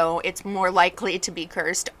child, so it's more likely to be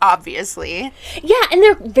cursed, obviously. Yeah, and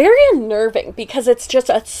they're very unnerving because it's just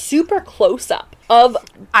a super close-up of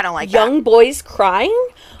I don't like young boys crying.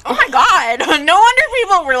 that. Oh my god. No wonder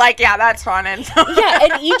people were like, yeah, that's fun. And Yeah,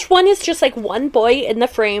 and each one is just like one boy in the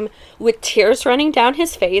frame with tears running down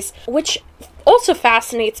his face, which also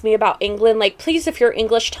fascinates me about England. Like, please, if you're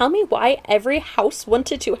English, tell me why every house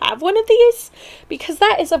wanted to have one of these, because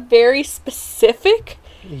that is a very specific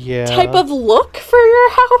Yeah. type of look for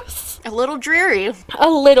your house. a little dreary. A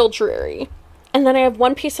little dreary. And then I have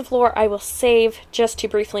one piece of lore I will save just to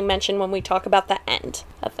briefly mention when we talk about the end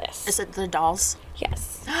of this. Is it the dolls?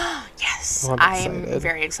 Yes. Yes. Oh, I'm I'm excited.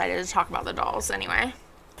 very excited to talk about the dolls anyway.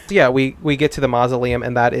 Yeah, we get to the mausoleum,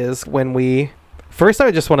 and that is when we... First,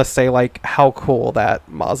 I just want to say, like, how cool that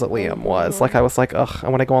mausoleum was. Like, I was like, ugh, I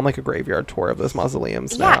want to go on, like, a graveyard tour of those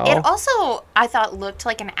mausoleums now. Yeah, it also, I thought, looked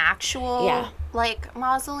like an actual, like,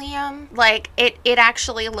 mausoleum. Like, it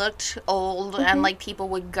actually looked old, and, like, people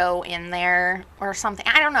would go in there or something.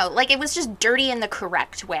 I don't know. Like, it was just dirty in the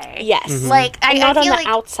correct way. Yes. Like, I not feel on the like...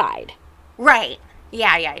 outside. Right.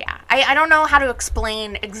 Yeah. I don't know how to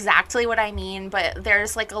explain exactly what I mean, but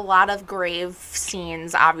there's, like, a lot of grave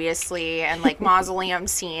scenes, obviously, and, like, mausoleum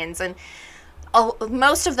scenes, and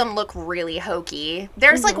most of them look really hokey.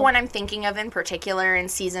 There's, like, one I'm thinking of in particular in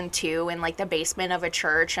season 2 in, like, the basement of a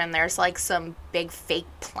church, and there's, like, some big fake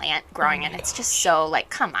plant growing, and it's just so, like,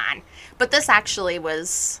 come on. But this actually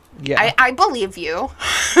was... Yeah. I believe you.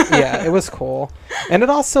 Yeah, it was cool. And it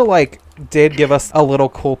also, like, did give us a little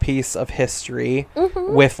cool piece of history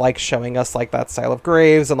with, like, showing us, like, that style of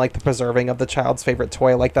graves and, like, the preserving of the child's favorite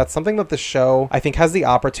toy. Like, that's something that the show, I think, has the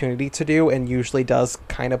opportunity to do and usually does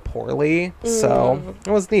kind of poorly. So,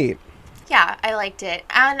 it was neat. Yeah, I liked it.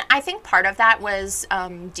 And I think part of that was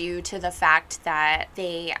due to the fact that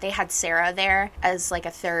they had Sarah there as, like,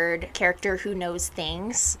 a third character who knows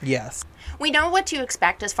things. Yes. We know what to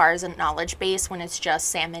expect as far as a knowledge base when it's just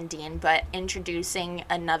Sam and Dean, but introducing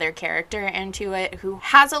another character into it who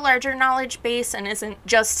has a larger knowledge base and isn't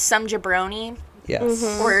just some jabroni.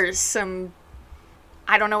 Yes. Or some...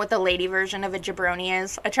 I don't know what the lady version of a jabroni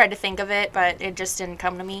is. I tried to think of it, but it just didn't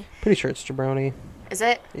come to me. Pretty sure it's jabroni. Is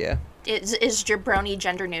it? Yeah. Is jabroni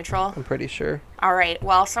gender neutral? I'm pretty sure. All right.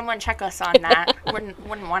 Well, someone check us on that. wouldn't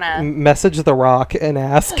want to. Message The Rock and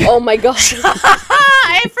ask. Oh my gosh.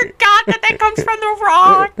 I forgot that comes from The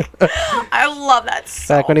Rock. I love that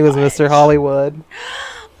so Back when he was Mr. Hollywood.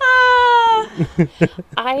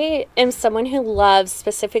 I am someone who loves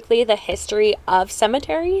specifically the history of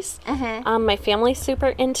cemeteries. My family's super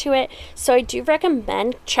into it, so I do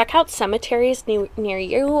recommend check out cemeteries near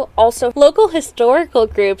you. Also, local historical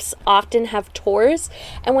groups often have tours,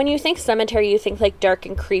 and when you think cemetery, you think like dark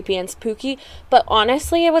and creepy and spooky, but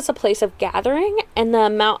honestly, it was a place of gathering, and the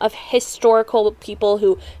amount of historical people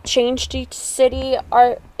who changed each city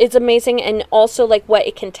is amazing, and also like what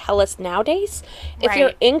it can tell us nowadays. If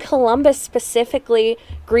you're in Columbus specifically,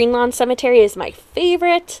 Greenlawn Cemetery is my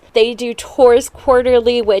favorite. They do tours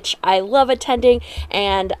quarterly, which I love attending,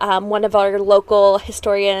 and one of our local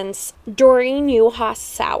historians, Doreen Newhouse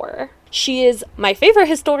Sauer. She is my favorite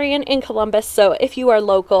historian in Columbus, so if you are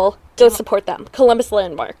local, go support them. Columbus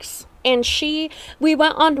Landmarks. And we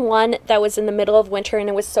went on one that was in the middle of winter and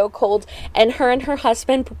it was so cold, and her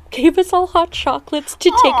husband gave us all hot chocolates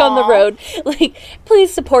to take on the road. Like,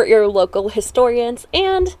 please support your local historians,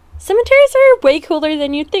 and cemeteries are way cooler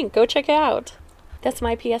than you'd think. Go check it out. That's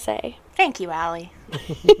my PSA. Thank you, Allie.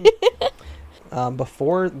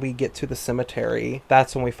 Before we get to the cemetery,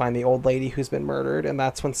 that's when we find the old lady who's been murdered, and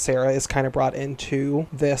that's when Sarah is kind of brought into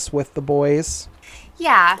this with the boys.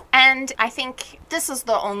 Yeah, and I think this is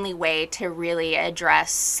the only way to really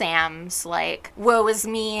address Sam's, like, woe is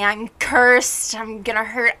me, I'm cursed, I'm gonna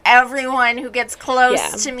hurt everyone who gets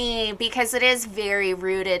close to me, because it is very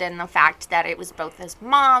rooted in the fact that it was both his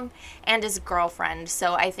mom and his girlfriend,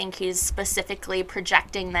 so I think he's specifically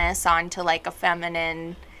projecting this onto, like, a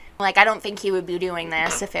feminine... Like, I don't think he would be doing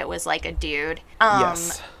this if it was, like, a dude.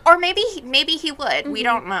 Yes. Or maybe he would. We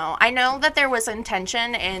don't know. I know that there was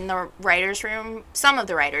intention in the writer's room. Some of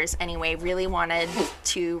the writers, anyway, really wanted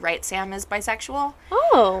to write Sam as bisexual.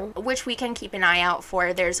 Oh. Which we can keep an eye out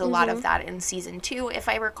for. There's a lot of that in season 2, if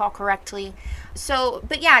I recall correctly. So,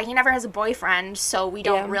 but yeah, he never has a boyfriend, so we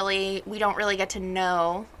don't really get to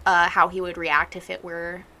know how he would react if it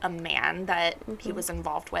were a man that he was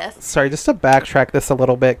involved with. Sorry, just to backtrack this a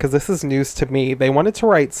little bit, because this is news to me. They wanted to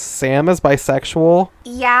write Sam as bisexual.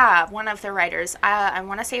 Yeah, one of the writers. I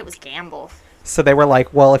want to say it was Gamble. So they were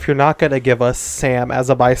like, well, if you're not going to give us Sam as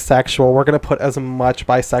a bisexual, we're going to put as much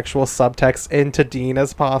bisexual subtext into Dean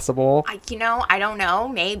as possible. I don't know.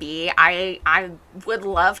 Maybe. I would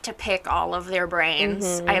love to pick all of their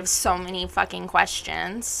brains. I have so many fucking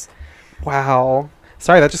questions. Wow.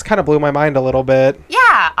 Sorry, that just kind of blew my mind a little bit.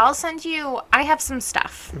 Yeah, I'll send you... I have some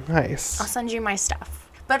stuff. Nice. I'll send you my stuff.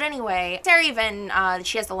 But anyway, Sarah even,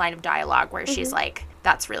 she has the line of dialogue where she's like,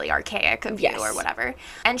 that's really archaic of you or whatever.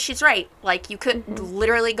 And she's right. Like, you could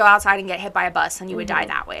literally go outside and get hit by a bus and you would die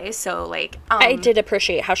that way. So, like... I did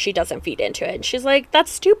appreciate how she doesn't feed into it. And she's like,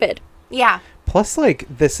 that's stupid. Yeah. Plus, like,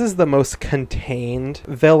 this is the most contained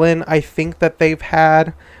villain I think that they've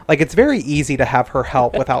had. Like, it's very easy to have her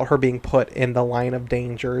help without her being put in the line of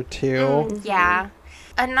danger, too. Yeah.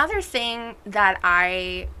 Another thing that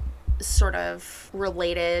I sort of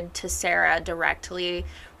related to Sarah directly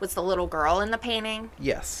was the little girl in the painting.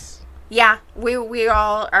 Yes. Yeah, we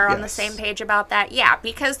all are on the Yes. same page about that. Yeah,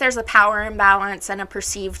 because there's a power imbalance and a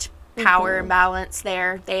perceived power imbalance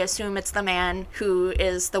there. They assume it's the man who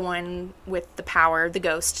is the one with the power, the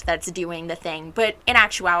ghost that's doing the thing. But in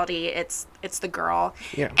actuality, it's the girl.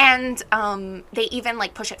 Yeah. And they even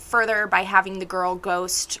like push it further by having the girl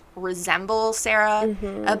ghost resemble Sarah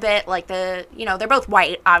a bit. Like they're both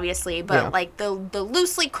white, obviously, but Yeah. like the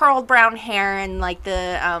loosely curled brown hair and like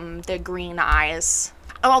the green eyes.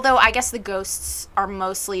 Although I guess the ghosts are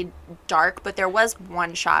mostly dark, but there was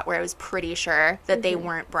one shot where I was pretty sure that they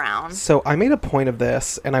weren't brown. So I made a point of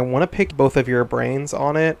this, and I want to pick both of your brains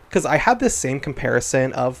on it, because I had this same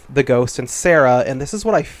comparison of the ghost and Sarah, and this is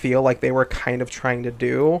what I feel like they were kind of trying to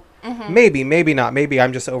do. Maybe not. Maybe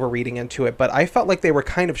I'm just overreading into it, but I felt like they were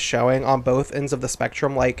kind of showing on both ends of the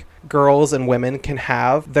spectrum, like girls and women can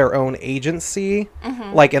have their own agency,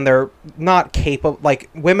 like, and they're not capable,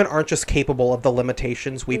 like women aren't just capable of the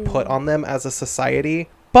limitations we put on them as a society,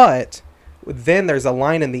 but then there's a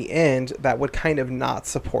line in the end that would kind of not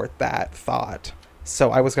support that thought.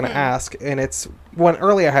 So I was going to ask, and it's when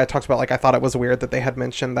earlier I had talked about, like, I thought it was weird that they had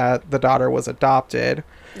mentioned that the daughter was adopted.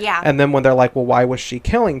 Yeah. And then when they're like, well, why was she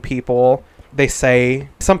killing people? They say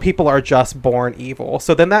some people are just born evil.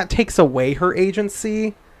 So then that takes away her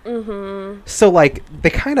agency. So, like,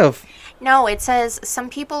 they kind of... No, it says some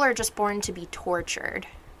people are just born to be tortured.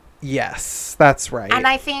 Yes, that's right. And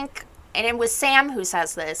I think, and it was Sam who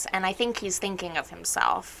says this, and I think he's thinking of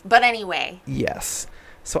himself. But anyway. Yes.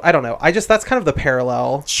 So I don't know. That's kind of the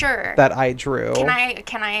parallel Sure. that I drew. Can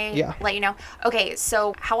I Yeah. let you know? Okay,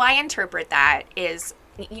 so how I interpret that is,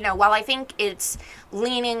 while I think it's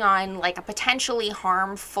leaning on like a potentially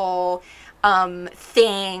harmful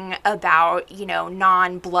thing about,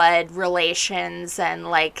 non-blood relations and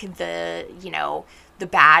like the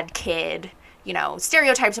bad kid,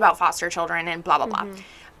 stereotypes about foster children and blah, blah, blah.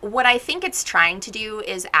 What I think it's trying to do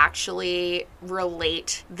is actually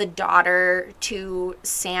relate the daughter to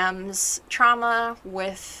Sam's trauma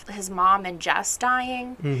with his mom and Jess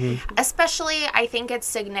dying. Especially, I think it's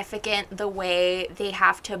significant the way they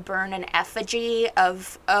have to burn an effigy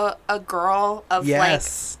of a girl of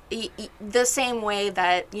Yes. the same way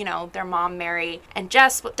that, their mom, Mary, and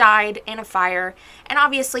Jess died in a fire. And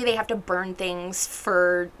obviously they have to burn things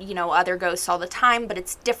for, other ghosts all the time, but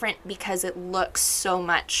it's different because it looks so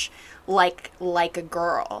much like a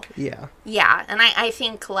girl. Yeah. Yeah, and I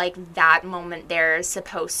think, like, that moment there is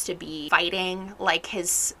supposed to be fighting, like,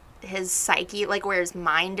 his psyche, like, where his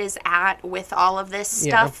mind is at with all of this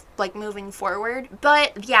stuff, like, moving forward.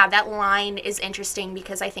 But, yeah, that line is interesting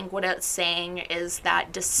because I think what it's saying is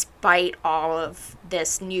that despite all of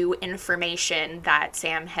this new information that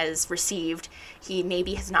Sam has received, he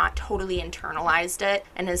maybe has not totally internalized it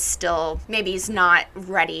and is still, maybe he's not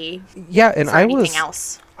ready Yeah, and for anything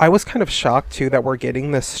else. I was kind of shocked, too, that we're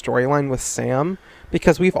getting this storyline with Sam,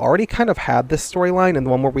 because we've already kind of had this storyline in the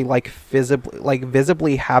one where we, like,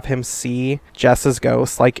 visibly have him see Jess's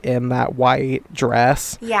ghost, like, in that white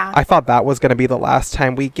dress. Yeah. I thought that was going to be the last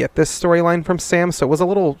time we get this storyline from Sam, so it was a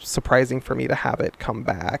little surprising for me to have it come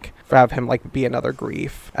back, to have him, like, be another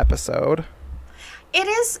grief episode. It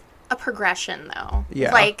is a progression, though.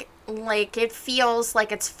 Yeah. Like it feels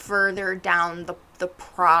like it's further down the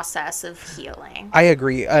process of healing. I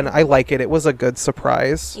agree, and I like it. It was a good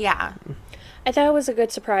surprise. Yeah. I thought it was a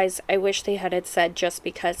good surprise. I wish they had it said just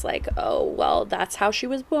because, like, oh, well, that's how she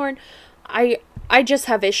was born. I just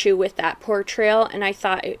have issue with that portrayal, and I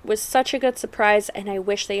thought it was such a good surprise, and I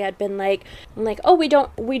wish they had been like, oh, we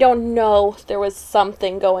don't know there was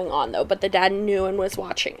something going on, though, but the dad knew and was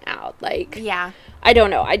watching out. Like, Yeah. I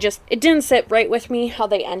don't know. it didn't sit right with me how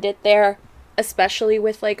they ended there, especially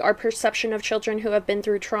with, like, our perception of children who have been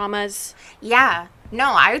through traumas. Yeah.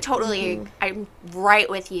 No, I totally, I'm right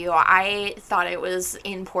with you. I thought it was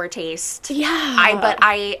in poor taste. Yeah. But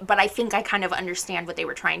I think I kind of understand what they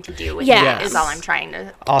were trying to do with Yes. it, is all I'm trying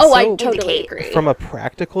to Also, I totally indicate. agree. from a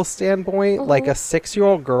practical standpoint, like a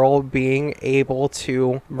 6-year-old girl being able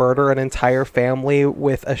to murder an entire family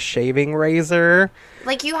with a shaving razor.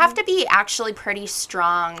 Like, you have to be actually pretty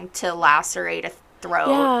strong to lacerate a throat.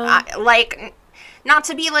 Yeah. Not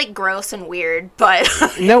to be, like, gross and weird, but...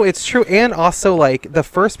 No, it's true. And also, like, the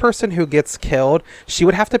first person who gets killed, she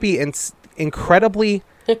would have to be incredibly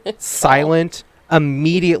silent,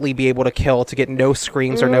 immediately be able to kill to get no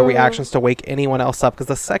screams or no reactions to wake anyone else up. Because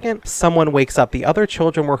the second someone wakes up, the other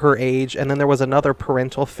children were her age, and then there was another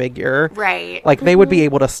parental figure. Right. Like, they would be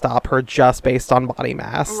able to stop her just based on body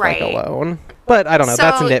mass, like, alone. But I don't know.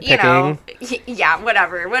 That's nitpicking. Yeah,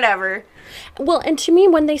 whatever. Well, and to me,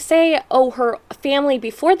 when they say, oh, her family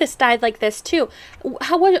before this died like this too,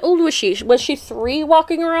 how old was she? Was she 3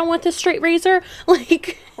 walking around with a straight razor?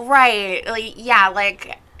 Like, right. Like, yeah,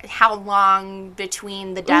 like, how long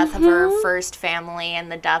between the death of her first family and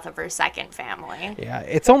the death of her second family? Yeah,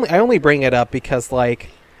 I only bring it up because,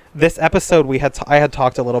 like, this episode I had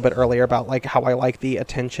talked a little bit earlier about, like, how I like the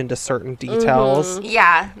attention to certain details.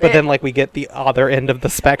 Yeah. But then, like, we get the other end of the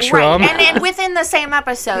spectrum. Right. And within the same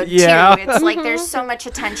episode, too. It's like there's so much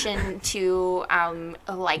attention to,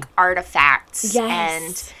 like, artifacts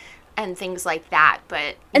and things like that.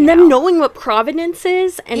 But and them knowing what provenance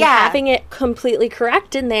is and having it completely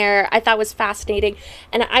correct in there, I thought was fascinating.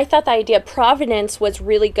 And I thought the idea of provenance was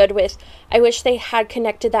really good with, I wish they had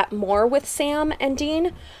connected that more with Sam and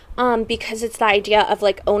Dean. Because it's the idea of,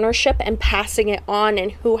 like, ownership and passing it on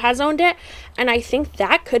and who has owned it. And I think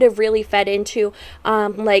that could have really fed into,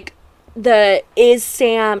 like, is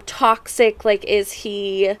Sam toxic? Like, is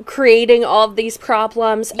he creating all of these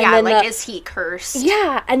problems? Yeah, and then is he cursed?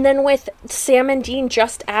 Yeah, and then with Sam and Dean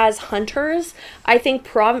just as hunters, I think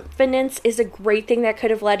provenance is a great thing that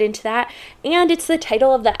could have led into that. And it's the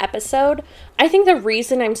title of the episode. I think the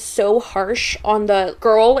reason I'm so harsh on the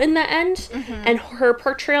girl in the end and her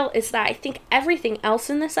portrayal is that I think everything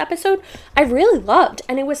else in this episode I really loved.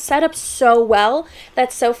 And it was set up so well.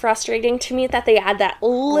 That's so frustrating to me that they add that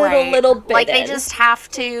little bit like, they just have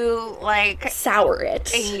to, like, sour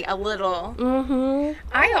it a little.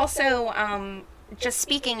 I also, just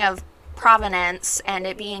speaking of provenance and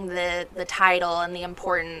it being the title and the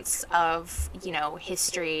importance of,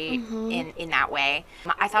 history in that way,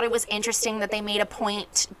 I thought it was interesting that they made a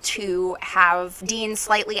point to have Dean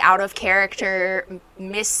slightly out of character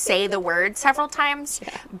missay the word several times,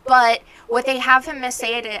 but what they have him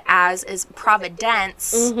missay it as is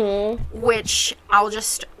providence, which I'll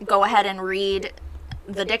just go ahead and read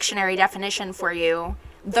the dictionary definition for you.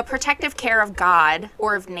 The protective care of God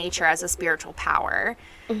or of nature as a spiritual power,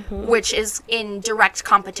 which is in direct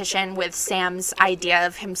competition with Sam's idea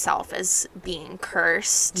of himself as being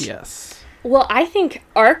cursed. Yes. Well, I think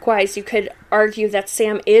arc-wise, you could argue that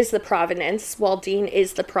Sam is the provenance while Dean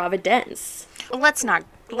is the providence. Let's not.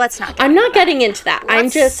 I'm not getting into that. I'm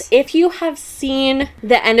just, if you have seen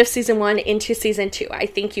the end of season 1 into season 2, I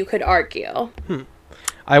think you could argue.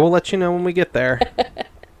 I will let you know when we get there.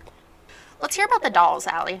 Let's hear about the dolls,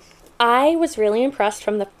 Allie. I was really impressed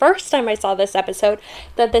from the first time I saw this episode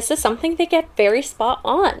that this is something they get very spot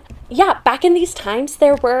on. Yeah, back in these times,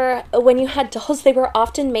 when you had dolls, they were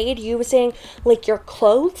often made using, like, your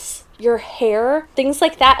clothes, your hair, things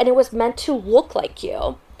like that, and it was meant to look like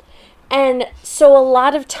you. And so a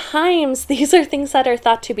lot of times, these are things that are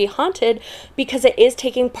thought to be haunted because it is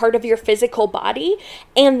taking part of your physical body.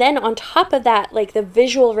 And then on top of that, like, the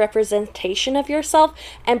visual representation of yourself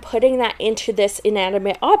and putting that into this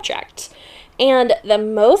inanimate object. And the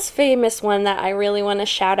most famous one that I really want to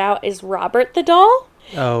shout out is Robert the doll.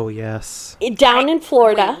 Oh, yes. Down in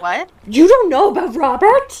Florida. Wait, what? You don't know about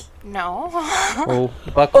Robert? No. Oh,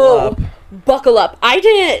 buckle up. Buckle up.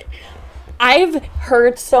 I've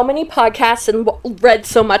heard so many podcasts and read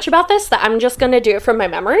so much about this that I'm just going to do it from my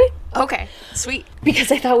memory. Okay, sweet.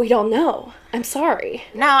 Because I thought we'd all know. I'm sorry.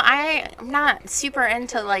 No, I'm not super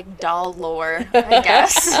into, like, doll lore, I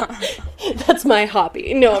guess. That's my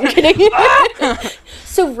hobby. No, I'm kidding.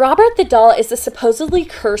 So Robert the doll is a supposedly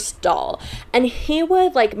cursed doll. And he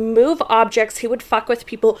would, like, move objects. He would fuck with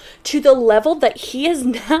people to the level that he is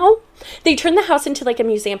now. They turned the house into, like, a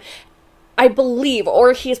museum, I believe,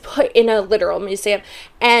 or he's put in a literal museum,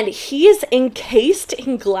 and he is encased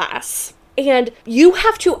in glass. And you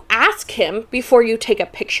have to ask him before you take a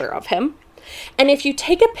picture of him. And if you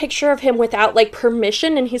take a picture of him without, like,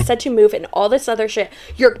 permission and he's said to move and all this other shit,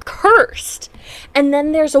 you're cursed. And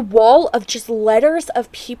then there's a wall of just letters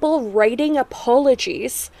of people writing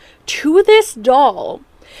apologies to this doll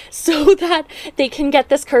so that they can get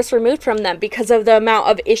this curse removed from them because of the amount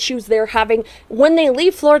of issues they're having when they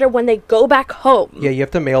leave Florida, when they go back home. Yeah, you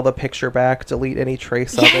have to mail the picture back, delete any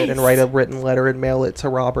trace of it, and write a written letter and mail it to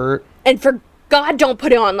Robert. And for God, don't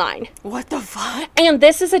put it online. What the fuck? And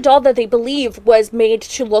this is a doll that they believe was made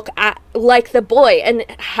to look like the boy and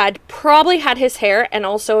had probably had his hair and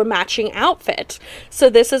also a matching outfit. So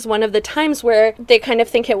this is one of the times where they kind of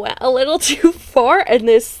think it went a little too far, and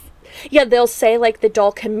this Yeah, they'll say, like, the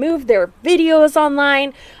doll can move. There are videos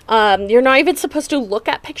online. You're not even supposed to look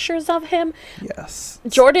at pictures of him. Yes.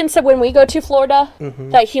 Jordan said when we go to Florida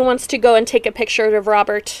that he wants to go and take a picture of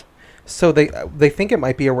Robert. So they think it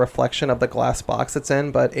might be a reflection of the glass box it's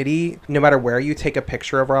in, but no matter where you take a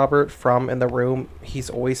picture of Robert from in the room, he's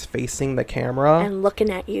always facing the camera. And looking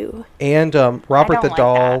at you. And Robert don't the like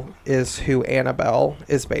doll that. is who Annabelle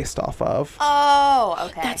is based off of. Oh,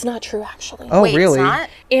 okay. That's not true, actually. Oh, Wait, really? It's not?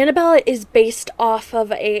 Annabelle is based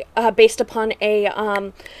upon a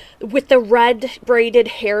with the red braided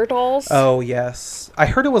hair dolls. Oh, yes. I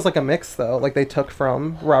heard it was like a mix, though. Like they took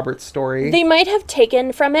from Robert's story. They might have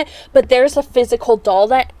taken from it, but there's a physical doll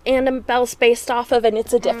that Annabelle's based off of, and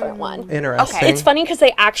it's a different one. Interesting. Okay. It's funny because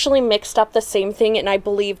they actually mixed up the same thing, and I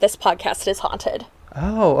believe this podcast is haunted.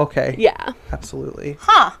 Oh, okay. Yeah. Absolutely.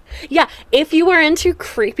 Huh. Yeah, if you were into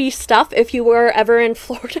creepy stuff, if you were ever in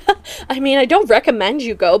Florida, I mean, I don't recommend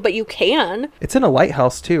you go, but you can. It's in a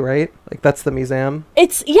lighthouse, too, right? Like, that's the museum.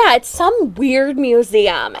 It's some weird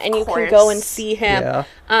museum, and you can go and course. see him.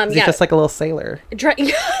 Yeah. He's Yeah. just like a little sailor.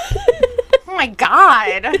 Oh my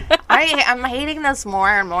god. I'm hating this more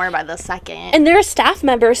and more by the second. And there are staff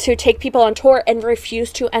members who take people on tour and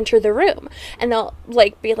refuse to enter the room. And they'll,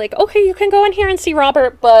 like, be like, okay, you can go in here and see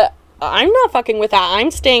Robert, but I'm not fucking with that.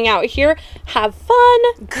 I'm staying out here. Have fun.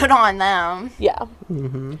 Good on them. Yeah.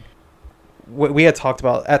 We had talked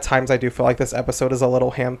about, at times I do feel like this episode is a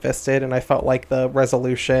little ham-fisted, and I felt like the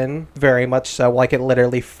resolution, very much so, like it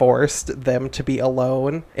literally forced them to be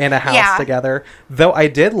alone in a house Yeah. together. Though I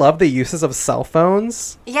did love the uses of cell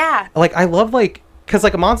phones. Yeah. Like, I love, like, because,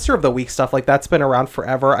 like, a Monster of the Week stuff, like, that's been around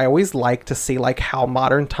forever. I always like to see, like, how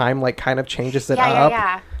modern time, like, kind of changes it Yeah, up.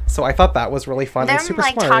 yeah. So I thought that was really fun and Them, super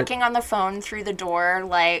like, smart. talking on the phone through the door,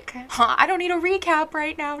 like, I don't need a recap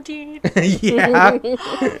right now, Dean. Yeah.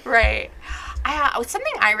 Right.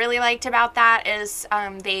 Something I really liked about that is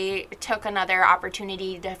they took another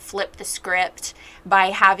opportunity to flip the script by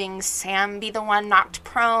having Sam be the one knocked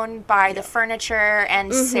prone by the furniture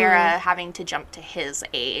and Sarah having to jump to his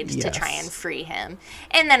aid to try Yes. and free him.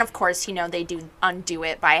 And then, of course, they do undo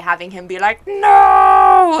it by having him be like,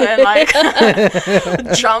 no! And, like,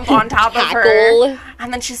 jump on top of her. Cackle.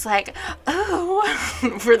 And then she's like, oh,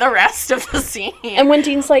 for the rest of the scene. And when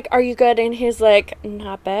Dean's like, are you good? And he's like,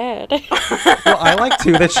 not bad. Well, I like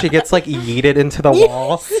too that she gets like yeeted into the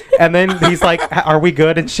wall, and then he's like, "Are we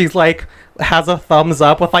good?" And she's like, has a thumbs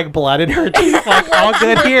up with like blood in her teeth, like all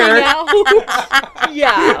good here.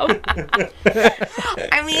 Yeah.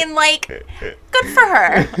 I mean, like, good for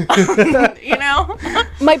her.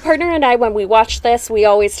 My partner and I, when we watch this, we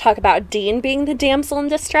always talk about Dean being the damsel in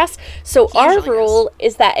distress. So our usually rule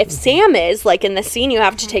is that if Sam is, like in the scene, you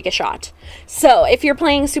have to take a shot. So if you're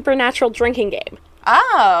playing Supernatural drinking game,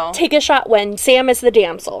 Oh. take a shot when Sam is the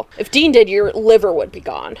damsel. If Dean did, your liver would be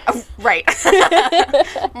gone. Right.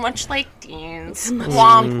 Much like Dean's.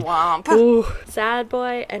 Womp womp. Ooh, sad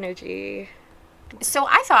boy energy. So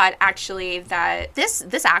I thought actually that this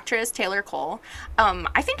actress, Taylor Cole,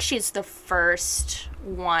 I think she's the first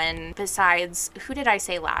one besides, who did I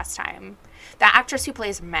say last time? The actress who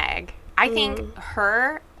plays Meg. I think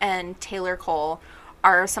her and Taylor Cole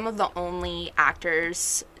are some of the only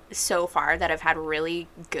actors so far that have had really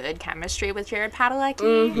good chemistry with Jared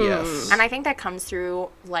Padalecki. Yes. And I think that comes through,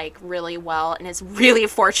 like, really well and is really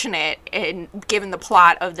fortunate in given the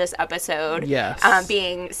plot of this episode. Yes.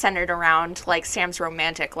 Being centered around, like, Sam's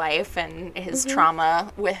romantic life and his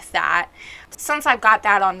trauma with that. Since I've got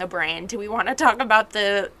that on the brain, do we want to talk about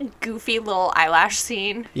the goofy little eyelash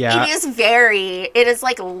scene? Yeah. It is,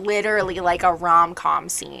 like, literally like a rom-com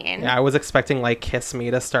scene. Yeah, I was expecting like "Kiss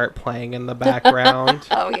Me" to start playing in the background.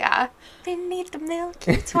 Oh, yeah. Beneath the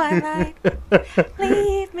milky twilight,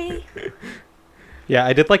 leave me. Yeah,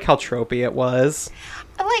 I did like how tropey it was.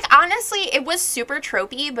 Like, honestly, it was super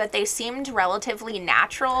tropey, but they seemed relatively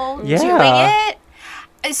natural doing Yeah. it.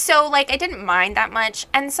 So, like, I didn't mind that much.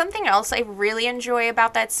 And something else I really enjoy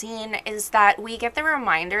about that scene is that we get the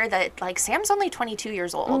reminder that, like, Sam's only 22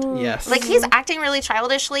 years old. Yes. Like, he's acting really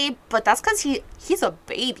childishly, but that's because he's a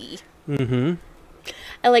baby. Mm-hmm.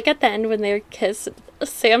 I like at the end when they kiss,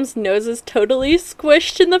 Sam's nose is totally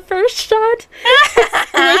squished in the first shot.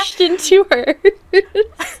 Squished into her.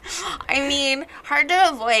 I mean, hard to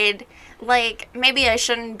avoid. Like, maybe I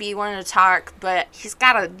shouldn't be one to talk, but he's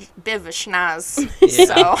got a bit of a schnoz.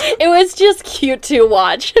 So, It was just cute to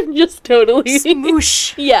watch. Just totally.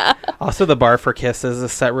 smoosh. Yeah. Also, the bar for kisses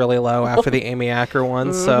is set really low after the Amy Acker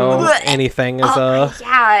one, so anything is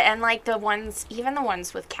Yeah, and like even the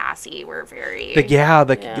ones with Cassie were very.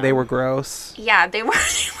 they were gross. Yeah, they were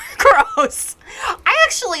gross. I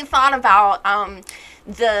actually thought about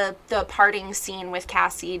the parting scene with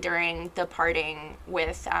Cassie during the parting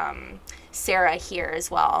with Sarah here as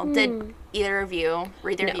well. Did either of you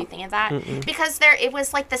think of that? Mm-mm. Because it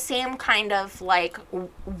was like the same kind of like,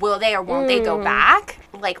 will they or won't they go back?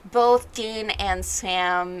 Like both Dean and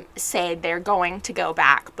Sam say they're going to go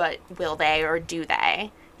back, but will they or do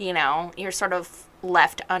they? You know, you're sort of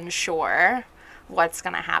left unsure what's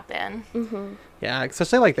gonna happen. Mm-hmm. Yeah,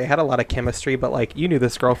 especially like they had a lot of chemistry, but like you knew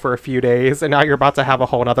this girl for a few days and now you're about to have a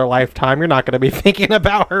whole nother lifetime. You're not going to be thinking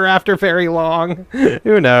about her after very long.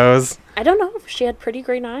 Who knows? I don't know. She had pretty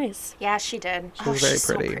green eyes. Yeah, she did. She was very she's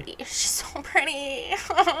pretty. So pretty. She's so pretty.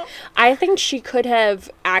 I think she could have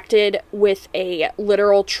acted with a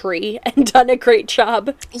literal tree and done a great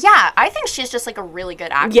job. Yeah, I think she's just like a really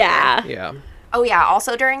good actor. Yeah. Yeah. Oh yeah,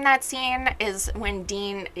 also during that scene is when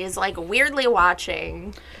Dean is like weirdly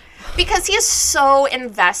watching. Because he is so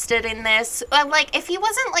invested in this. Like, if he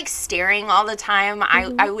wasn't, like, staring all the time,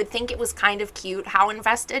 I would think it was kind of cute how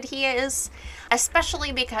invested he is.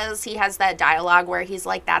 Especially because he has that dialogue where he's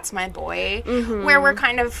like, that's my boy. Where we're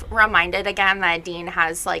kind of reminded again that Dean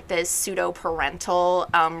has, like, this pseudo-parental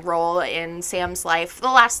role in Sam's life.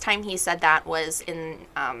 The last time he said that was in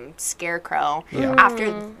Scarecrow. Yeah.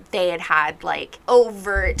 After they had, like,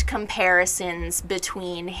 overt comparisons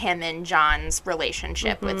between him and John's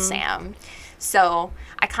relationship with Sam. So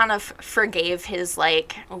I kind of forgave his,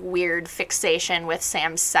 like, weird fixation with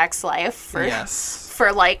Sam's sex life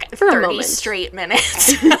for like For a 30 moment. straight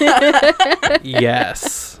minutes.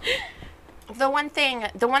 Yes. The one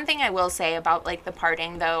thing I will say about, like, the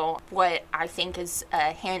parting, though, what I think is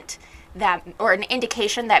a hint that, or an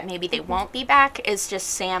indication that maybe they won't be back, is just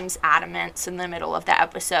Sam's adamance in the middle of the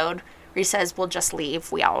episode where he says, we'll just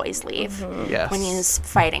leave, we always leave, Yes. when he's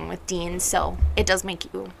fighting with Dean. So it does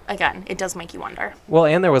make you wonder. Well,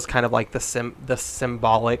 and there was kind of like the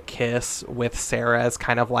symbolic kiss with Sarah as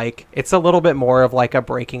kind of like, it's a little bit more of like a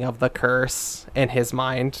breaking of the curse in his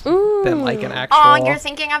mind than like an actual. Oh, you're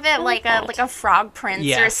thinking of it like a Frog Prince or a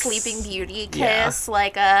Yes. Sleeping Beauty Yeah. kiss,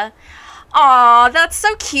 like a. Aw, that's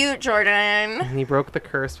so cute, Jordan. And he broke the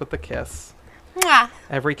curse with the kiss. Mwah.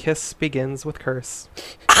 Every kiss begins with curse.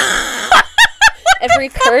 Every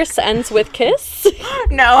curse ends with kiss.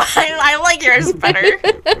 No, I like yours better.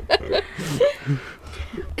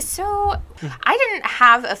 So, I didn't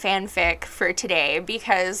have a fanfic for today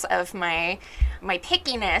because of my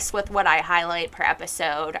pickiness with what I highlight per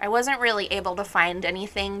episode. I wasn't really able to find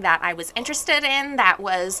anything that I was interested in that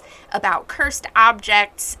was about cursed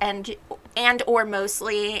objects and or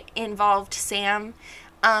mostly involved Sam.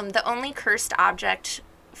 The only cursed object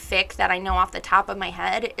fic that I know off the top of my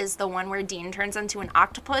head is the one where Dean turns into an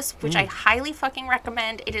octopus, which I highly fucking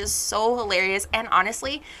recommend. It is so hilarious and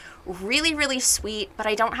honestly really, really sweet, but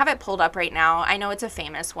I don't have it pulled up right now. I know it's a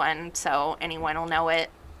famous one, so anyone will know it.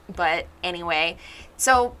 But anyway,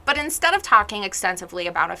 but instead of talking extensively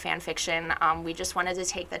about a fan fiction, we just wanted to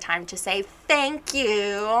take the time to say thank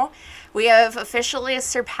you. We have officially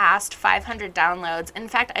surpassed 500 downloads. In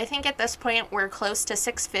fact, I think at this point we're close to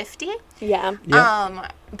 650. Yeah.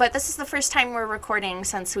 Yep. But this is the first time we're recording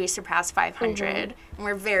since we surpassed 500. And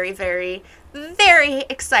we're very, very, very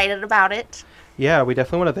excited about it. Yeah, we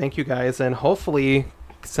definitely want to thank you guys. And hopefully,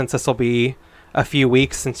 since this will be a few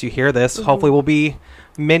weeks since you hear this, hopefully we'll be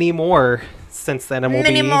many more since then. And we'll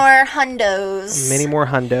Many be more hundos. many more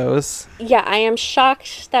hundos. Yeah, I am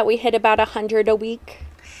shocked that we hit about 100 a week.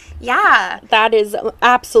 Yeah. That is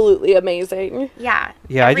absolutely amazing. Yeah.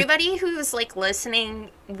 Yeah, Everybody who's like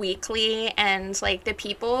listening weekly and like the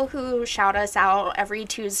people who shout us out every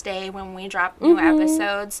Tuesday when we drop new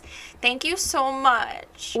episodes, thank you so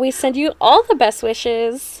much. We send you all the best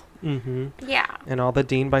wishes. Mm-hmm. Yeah. And all the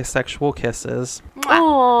Dean bisexual kisses. Mwah.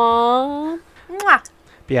 Aww. Mwah.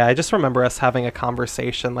 Yeah, I just remember us having a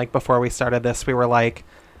conversation, like, before we started this, we were, like,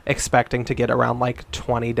 expecting to get around, like,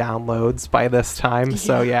 20 downloads by this time.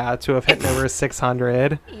 So, yeah, to have hit over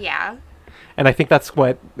 600. Yeah. And I think that's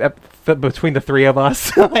what, between the three of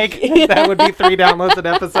us, like, that would be 3 downloads an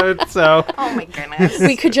episode, so. Oh my goodness.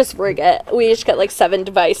 We could just rig it. We each got like 7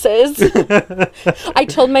 devices. I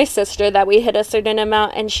told my sister that we hit a certain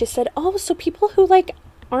amount and she said, oh, so people who like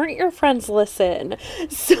aren't your friends listen.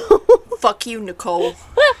 So Fuck you, Nicole.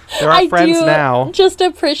 They're our friends now. Just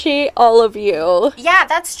appreciate all of you. Yeah,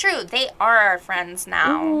 that's true. They are our friends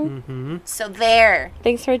now. Mm-hmm. So there.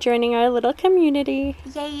 Thanks for joining our little community.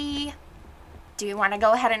 Yay. Do you want to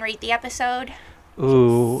go ahead and rate the episode?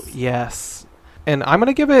 Ooh, yes. And I'm going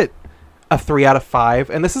to give it a 3 out of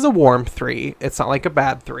 5. And this is a warm 3. It's not like a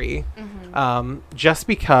bad 3. Just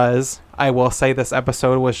because I will say this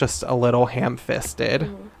episode was just a little ham-fisted,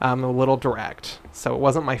 a little direct. So it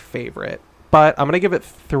wasn't my favorite. But I'm going to give it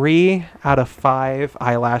 3 out of 5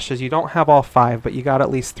 eyelashes. You don't have all 5, but you got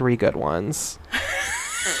at least 3 good ones.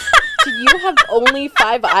 Do you have only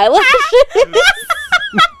 5 eyelashes?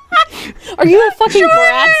 Are you a fucking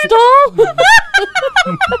Bratz doll?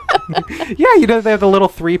 Yeah, you know, they have the little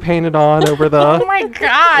 3 painted on over the... Oh my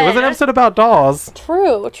god. It was an episode about dolls.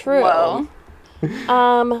 True. Whoa.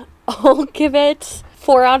 I'll give it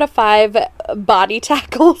 4 out of 5 body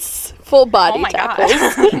tackles. Full body Oh my tackles.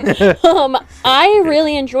 god. I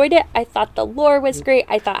really enjoyed it. I thought the lore was great.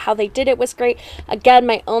 I thought how they did it was great. Again,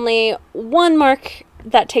 my only one mark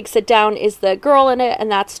that takes it down is the girl in it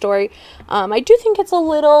and that story. I do think it's a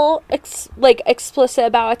little explicit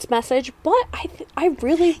about its message, but I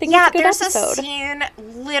really think it's a good there's episode. a scene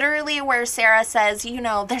literally where Sarah says, you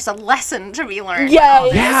know, there's a lesson to be learned. Yeah.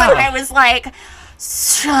 And I was like,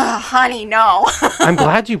 honey, no. I'm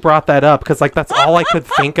glad you brought that up, because, like, that's all I could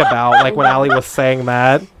think about, like, when Allie was saying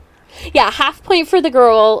that. Yeah, half point for the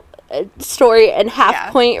girl story and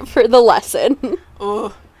half point for the lesson.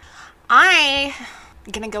 Ooh. I'm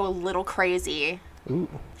gonna go a little crazy. Ooh.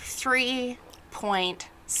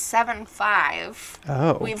 3.75.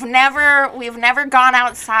 Oh. We've never gone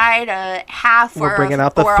outside a half We're or bringing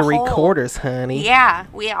out the or a 3 whole. quarters, honey. Yeah,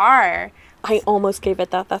 we are. I almost gave it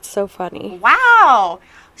that. That's so funny. Wow.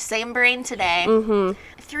 Same brain today. Mm-hmm.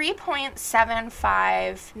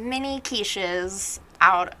 3.75 mini quiches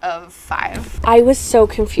out of 5. I was so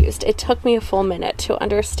confused. It took me a full minute to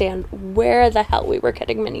understand where the hell we were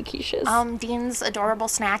getting mini quiches. Dean's adorable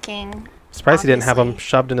snacking. Surprised he didn't have them Obviously.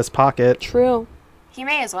 shoved in his pocket. True. He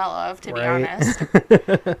may as well have, to be Right. honest.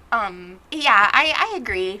 Yeah, I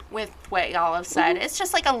agree with what y'all have said. It's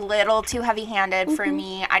just like a little too heavy-handed for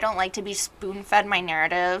me. I don't like to be spoon-fed my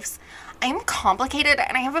narratives. I'm complicated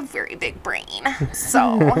and I have a very big brain.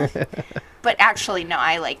 So, but actually, no,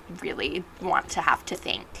 I like really want to have to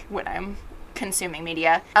think when I'm consuming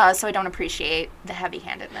media. So I don't appreciate the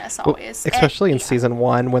heavy-handedness always. Especially in yeah. season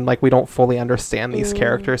 1, when, like, we don't fully understand these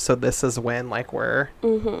characters. So this is when, like, you're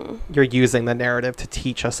using the narrative to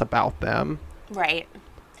teach us about them. Right.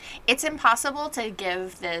 It's impossible to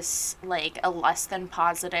give this, like, a less than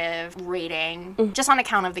positive rating just on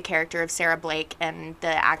account of the character of Sarah Blake and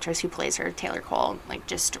the actress who plays her, Taylor Cole. Like,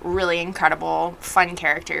 just really incredible, fun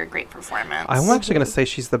character, great performance. I'm actually going to say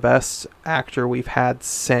she's the best actor we've had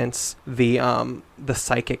since the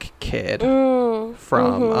psychic kid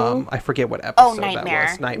from, I forget what episode Nightmare.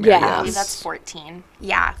 that was. Nightmare, Yes. I believe that's 14.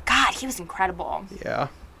 Yeah. God, he was incredible. Yeah.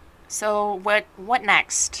 So what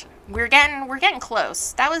next? We're getting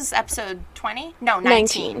close. That was episode 20? No,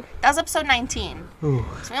 19. That was episode 19. Ooh.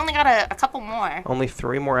 So we only got a couple more. Only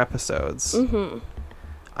 3 more episodes. I'm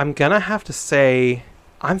going to have to say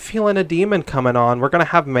I'm feeling a demon coming on. We're going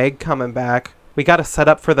to have Meg coming back. We got to set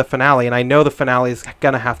up for the finale, and I know the finale is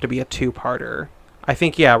going to have to be a 2-parter. I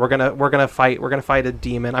think we're going to fight a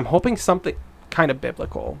demon. I'm hoping something kind of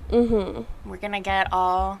biblical. We're gonna get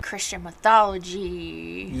all Christian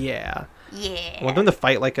mythology. Yeah. Yeah. I want them to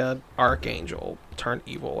fight like a archangel turn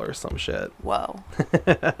evil or some shit. Whoa.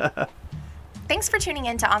 Thanks for tuning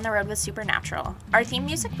in to On the Road with Supernatural. Our theme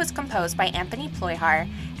music was composed by Anthony Ployhar,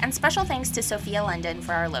 and special thanks to Sophia London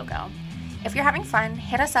for our logo. If you're having fun,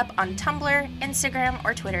 hit us up on Tumblr, Instagram,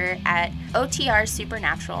 or Twitter at OTR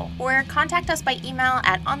Supernatural, or contact us by email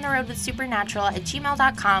at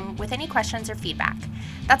ontheroadwithsupernatural@gmail.com with any questions or feedback.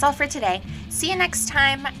 That's all for today. See you next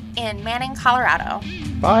time in Manning, Colorado.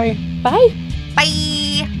 Bye. Bye.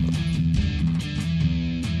 Bye!